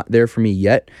are not there for me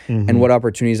yet, and what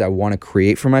opportunities I want to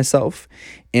create for myself.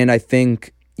 And I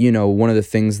think, one of the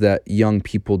things that young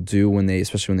people do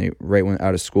especially when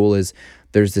out of school, is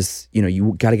there's this,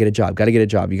 you got to get a job, you got to get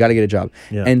a job.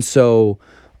 Yeah. And so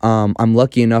I'm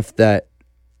lucky enough that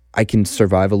I can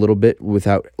survive a little bit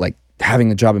without like having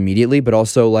the job immediately, but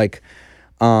also like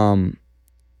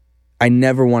I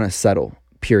never want to settle,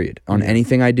 period, on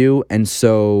anything I do. And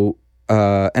so,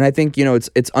 and I think,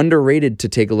 it's underrated to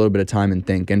take a little bit of time and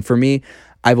think. And for me,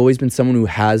 I've always been someone who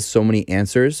has so many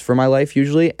answers for my life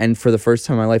usually. And for the first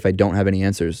time in my life, I don't have any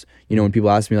answers. When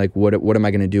people ask me like, what am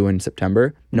I going to do in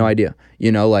September? No idea.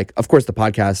 Like, of course the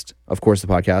podcast.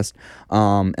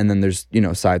 And then there's,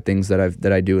 side things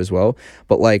that I do as well.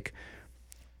 But like,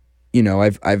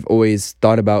 I've always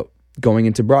thought about going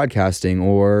into broadcasting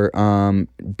or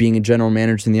being a general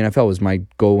manager in the NFL was my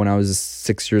goal when I was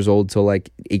 6 years old till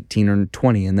like 18 or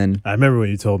 20. And then I remember when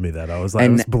you told me that, I was like, I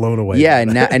was blown away. Yeah.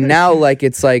 And now like,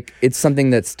 it's something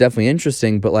that's definitely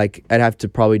interesting, but like I'd have to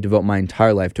probably devote my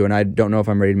entire life to it. And I don't know if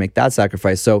I'm ready to make that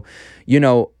sacrifice. So,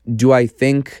 do I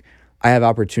think I have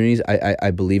opportunities?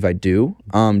 I believe I do.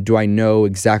 Do I know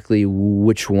exactly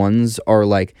which ones are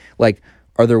like,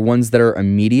 are there ones that are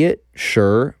immediate?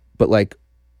 Sure. But like,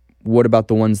 what about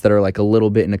the ones that are like a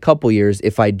little bit in a couple years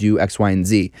if I do X, Y, and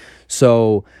Z?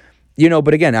 So,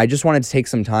 but again, I just wanted to take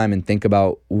some time and think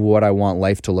about what I want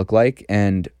life to look like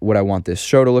and what I want this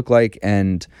show to look like.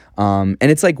 And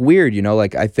it's like weird,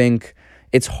 like I think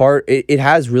it's hard. It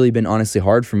has really been honestly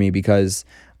hard for me because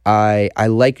I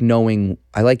like having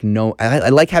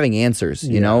answers,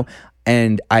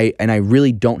 and I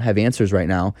really don't have answers right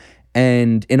now.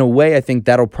 And in a way, I think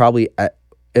that'll probably,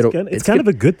 it's kind of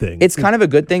a good thing. It's kind of a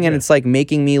good thing. And it's like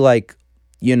making me like,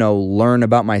 learn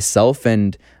about myself.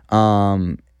 And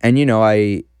I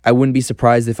I wouldn't be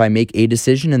surprised if I make a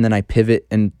decision and then I pivot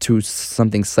into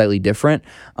something slightly different.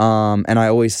 And I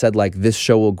always said, like, this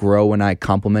show will grow when I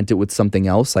complement it with something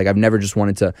else. Like, I've never just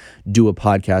wanted to do a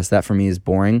podcast. That for me is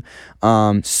boring.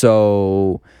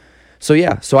 So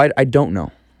I don't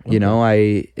know. Okay. You know,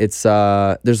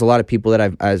 there's a lot of people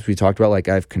that as we talked about, like,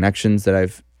 I have connections that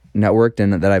I've networked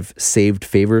and that I've saved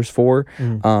favors for,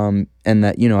 and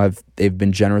that, you know, they've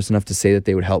been generous enough to say that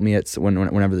they would help me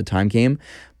whenever the time came.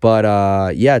 But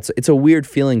it's a weird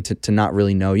feeling to not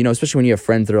really know, you know, especially when you have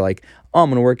friends that are like, oh, I'm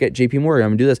gonna work at JP Morgan,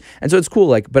 I'm gonna do this, and so it's cool.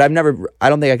 Like, but I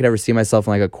don't think I could ever see myself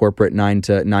in like a corporate 9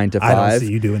 to 5. I don't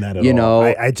see you doing that at all. You know,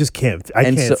 I just can't. I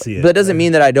can't see it. But that doesn't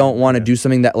mean that I don't want to do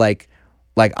something that like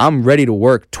I'm ready to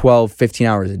work 12, 15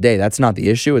 hours a day. That's not the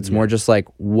issue. It's more just like,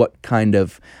 what kind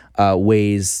of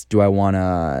ways do I want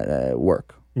to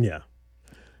work? Yeah.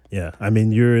 I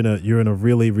mean, you're in a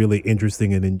really, really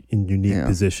interesting and unique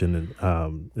position,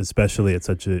 and especially at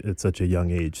such a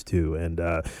young age too. And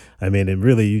I mean, and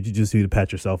really, you just need to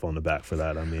pat yourself on the back for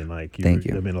that. I mean, like, thank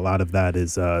you. I mean, a lot of that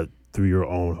is through your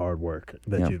own hard work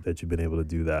that you've been able to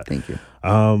do that. Thank you.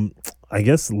 I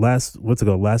guess last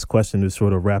question to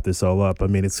sort of wrap this all up. I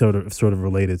mean, it's sort of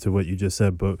related to what you just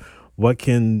said, but what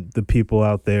can the people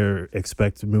out there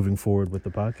expect moving forward with the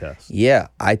podcast? Yeah,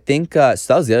 I think so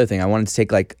that was the other thing. I wanted to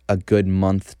take like a good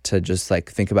month to just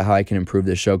like think about how I can improve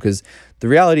this show, because the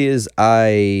reality is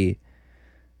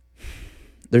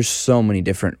there's so many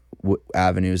different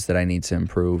avenues that I need to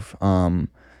improve.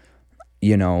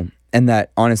 You know, and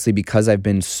that honestly, because I've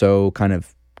been so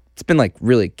it's been like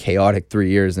really chaotic 3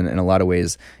 years in a lot of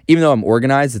ways. Even though I'm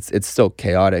organized, it's still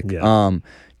chaotic. Yeah.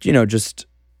 You know, just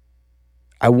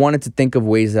I wanted to think of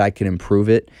ways that I could improve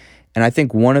it. And I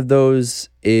think one of those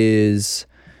is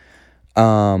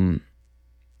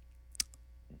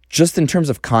just in terms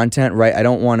of content, right?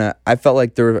 I felt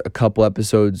like there were a couple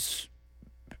episodes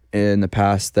in the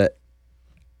past that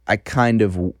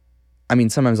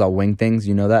sometimes I'll wing things,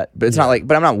 you know that, but it's not like,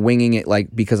 but I'm not winging it like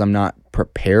because I'm not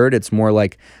prepared. It's more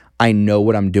like I know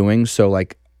what I'm doing. So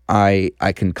like I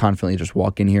can confidently just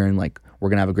walk in here and like, we're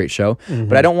going to have a great show. Mm-hmm.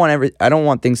 But I don't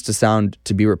want things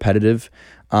to be repetitive,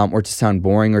 or to sound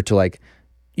boring, or to like,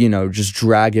 you know, just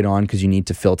drag it on because you need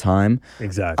to fill time.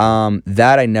 Exactly.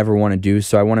 That I never want to do.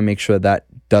 So I want to make sure that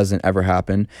doesn't ever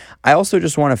happen. I also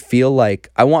just want to feel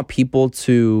like I want people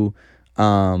to,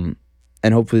 and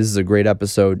hopefully this is a great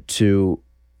episode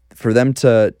for them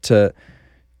to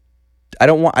I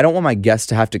don't want my guests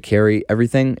to have to carry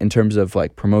everything in terms of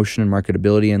like promotion and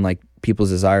marketability and like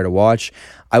people's desire to watch.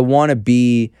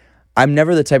 I'm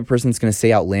never the type of person that's going to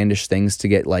say outlandish things to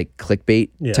get like clickbait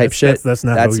type shit. That's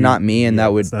not me, and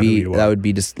that would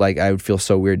be just like, I would feel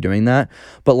so weird doing that.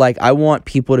 But like, I want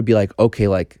people to be like, okay,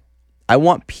 like I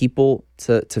want people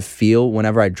to feel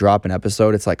whenever I drop an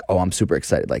episode, it's like, oh, I'm super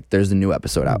excited. Like there's a new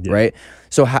episode out, right?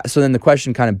 So then the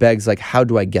question kind of begs, like, how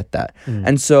do I get that?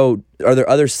 And so are there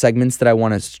other segments that I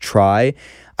want to try?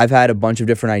 I've had a bunch of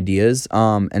different ideas,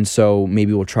 and so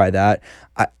maybe we'll try that.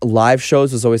 Live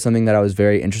shows was always something that I was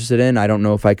very interested in. I don't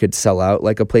know if I could sell out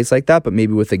like a place like that, but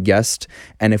maybe with a guest,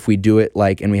 and if we do it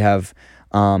like, and we have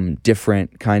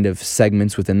different kind of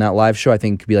segments within that live show, I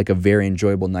think it could be like a very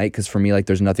enjoyable night. Because for me, like,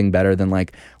 there's nothing better than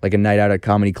like a night out at a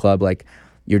comedy club. Like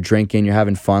you're drinking, you're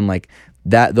having fun, like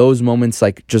that. Those moments,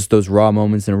 like just those raw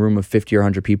moments in a room of 50 or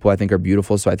 100 people, I think are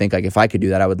beautiful. So I think like if I could do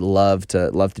that, I would love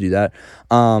to do that.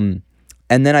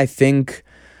 And then I think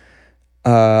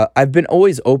I've been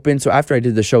always open. So after I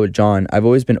did the show with John, I've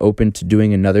always been open to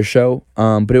doing another show.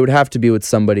 But it would have to be with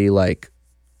somebody like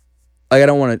I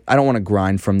don't want to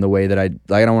grind from the way that I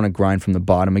don't want to grind from the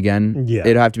bottom again. Yeah.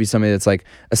 It'd have to be somebody that's like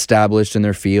established in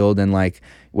their field, and like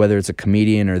whether it's a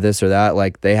comedian or this or that,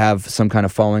 like they have some kind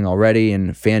of following already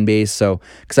and fan base. So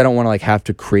because I don't want to like have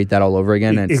to create that all over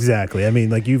again. Exactly. I mean,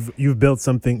 like you've built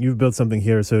something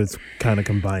here, so it's kind of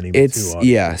combining. So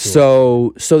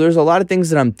there's a lot of things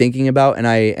that I'm thinking about, and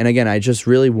again, I just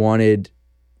really wanted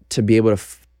to be able to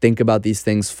think about these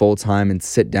things full time and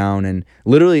sit down and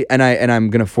literally, and I'm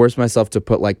gonna force myself to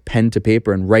put like pen to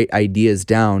paper and write ideas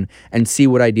down and see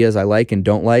what ideas I like and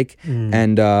don't like,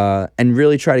 and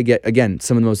really try to get, again,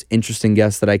 some of the most interesting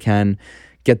guests that I can,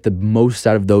 get the most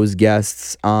out of those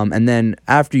guests, and then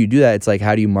after you do that, it's like,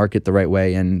 how do you market the right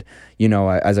way? And you know,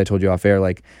 as I told you off air,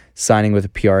 like signing with a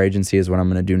PR agency is what I'm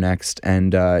going to do next,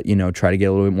 and you know, try to get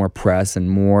a little bit more press and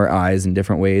more eyes in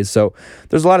different ways. So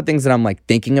there's a lot of things that I'm like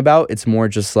thinking about. It's more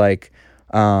just like,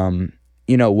 you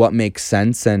know, what makes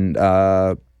sense, and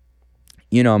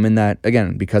you know, I'm in that,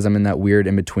 again, because I'm in that weird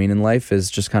in between in life,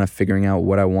 is just kind of figuring out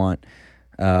what I want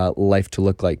life to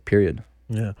look like, period.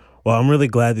 Yeah. Well, I'm really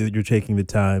glad that you're taking the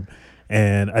time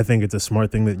And I think it's a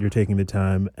smart thing that you're taking the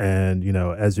time. And, you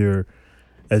know, as your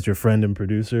friend and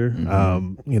producer,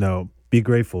 you know, be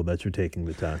grateful that you're taking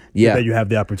the time. Yeah. That you have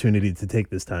the opportunity to take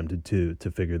this time to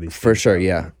figure these things for sure out.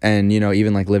 Yeah. And, you know,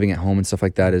 even like living at home and stuff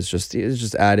like that is just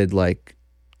added like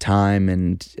time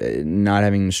and not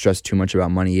having to stress too much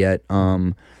about money yet.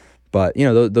 But, you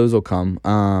know, those will come.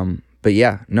 But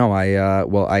yeah, no,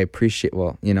 I appreciate,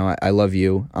 you know, I love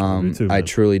you. Me too, I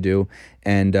truly do.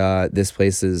 And this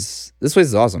place is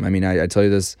awesome. I mean, I tell you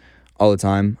this all the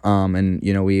time. And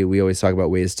you know, we always talk about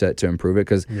ways to improve it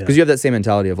because you have that same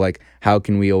mentality of like, how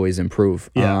can we always improve?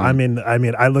 Yeah. I mean,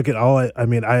 I look at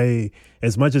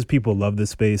as much as people love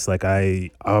this space, like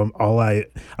I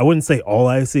wouldn't say all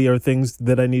I see are things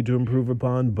that I need to improve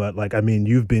upon, but like, I mean,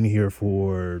 you've been here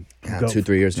for 2-3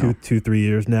 years now. 2-3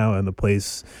 years now. And the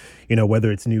place, you know,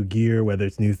 whether it's new gear, whether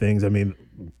it's new things, I mean,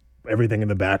 everything in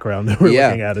the background that we're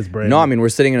looking at is brand new. No, I mean, we're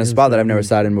sitting in a spot that I've never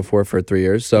sat in before for 3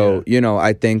 years. So, you know,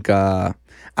 I think, you know,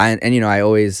 I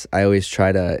always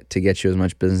try to get you as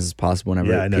much business as possible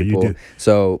whenever I know people. you do.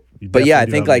 So, but yeah, I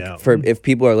think like if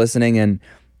people are listening and,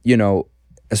 you know,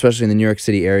 especially in the New York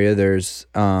City area, there's,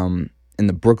 in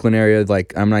the Brooklyn area,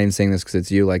 like, I'm not even saying this because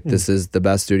it's you, like, this is the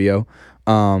best studio.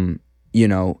 You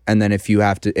know, and then if you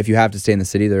have to stay in the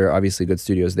city, there are obviously good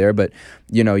studios there, but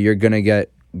you know, you're going to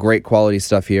get great quality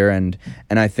stuff here. And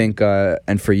I think,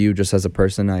 and for you just as a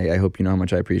person, I hope you know how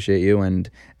much I appreciate you and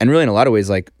really in a lot of ways,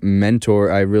 like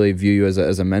mentor, I really view you as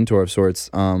a mentor of sorts.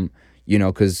 You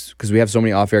know, cause we have so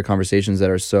many off-air conversations that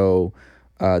are so,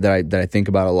 that I think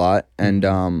about a lot.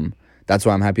 And, that's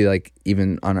why I'm happy, like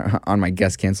even on my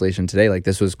guest cancellation today, like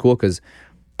this was cool. Cause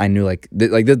I knew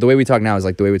the way we talk now is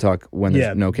like the way we talk when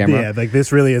there's no camera. Yeah, like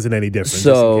this really isn't any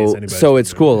different. So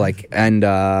it's cool. Like, and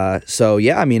so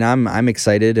yeah, I mean, I'm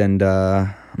excited and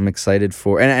I'm excited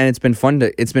for, and it's been fun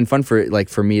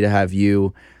for me to have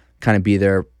you kind of be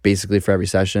there basically for every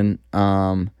session,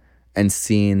 and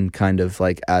seeing kind of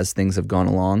like as things have gone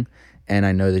along, and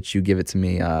I know that you give it to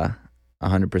me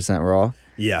 100% raw.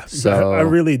 Yeah, so I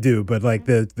really do. But like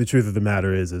the truth of the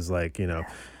matter is like, you know,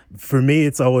 for me,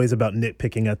 it's always about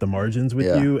nitpicking at the margins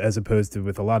with you as opposed to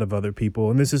with a lot of other people.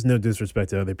 And this is no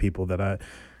disrespect to other people that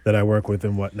I work with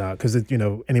and whatnot. Because, you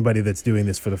know, anybody that's doing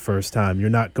this for the first time, you're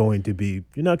not going to be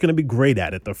great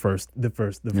at it the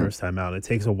first time out. It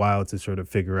takes a while to sort of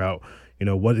figure out, you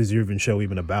know, what is your show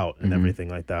even about and everything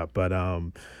like that.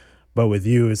 But with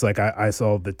you, it's like I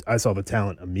saw the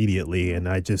talent immediately, and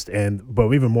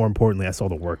but even more importantly, I saw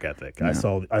the work ethic. Yeah.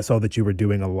 I saw that you were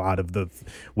doing a lot of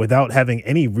without having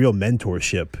any real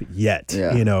mentorship yet.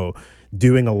 Yeah. You know,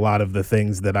 doing a lot of the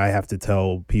things that I have to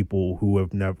tell people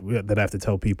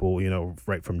you know,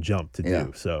 right from jump to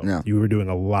do. So you were doing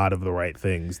a lot of the right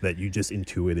things that you just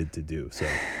intuited to do. So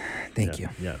thank you.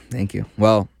 Yeah, thank you.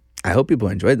 Well, I hope people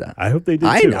enjoyed that. I hope they did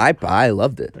too. I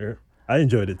loved it. Sure. I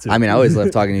enjoyed it too. I mean, I always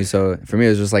love talking to you, so for me it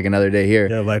was just like another day here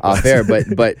off air.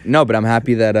 But I'm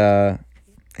happy that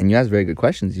and you asked very good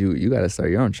questions. You got to start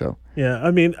your own show. Yeah,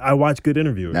 I mean, I watch good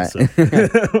interviewers. So.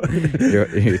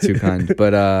 you're too kind.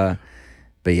 But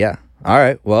yeah. All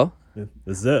right. Well,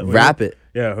 that's it. Wrap it.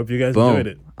 Yeah, I hope you guys enjoyed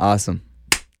it. Awesome.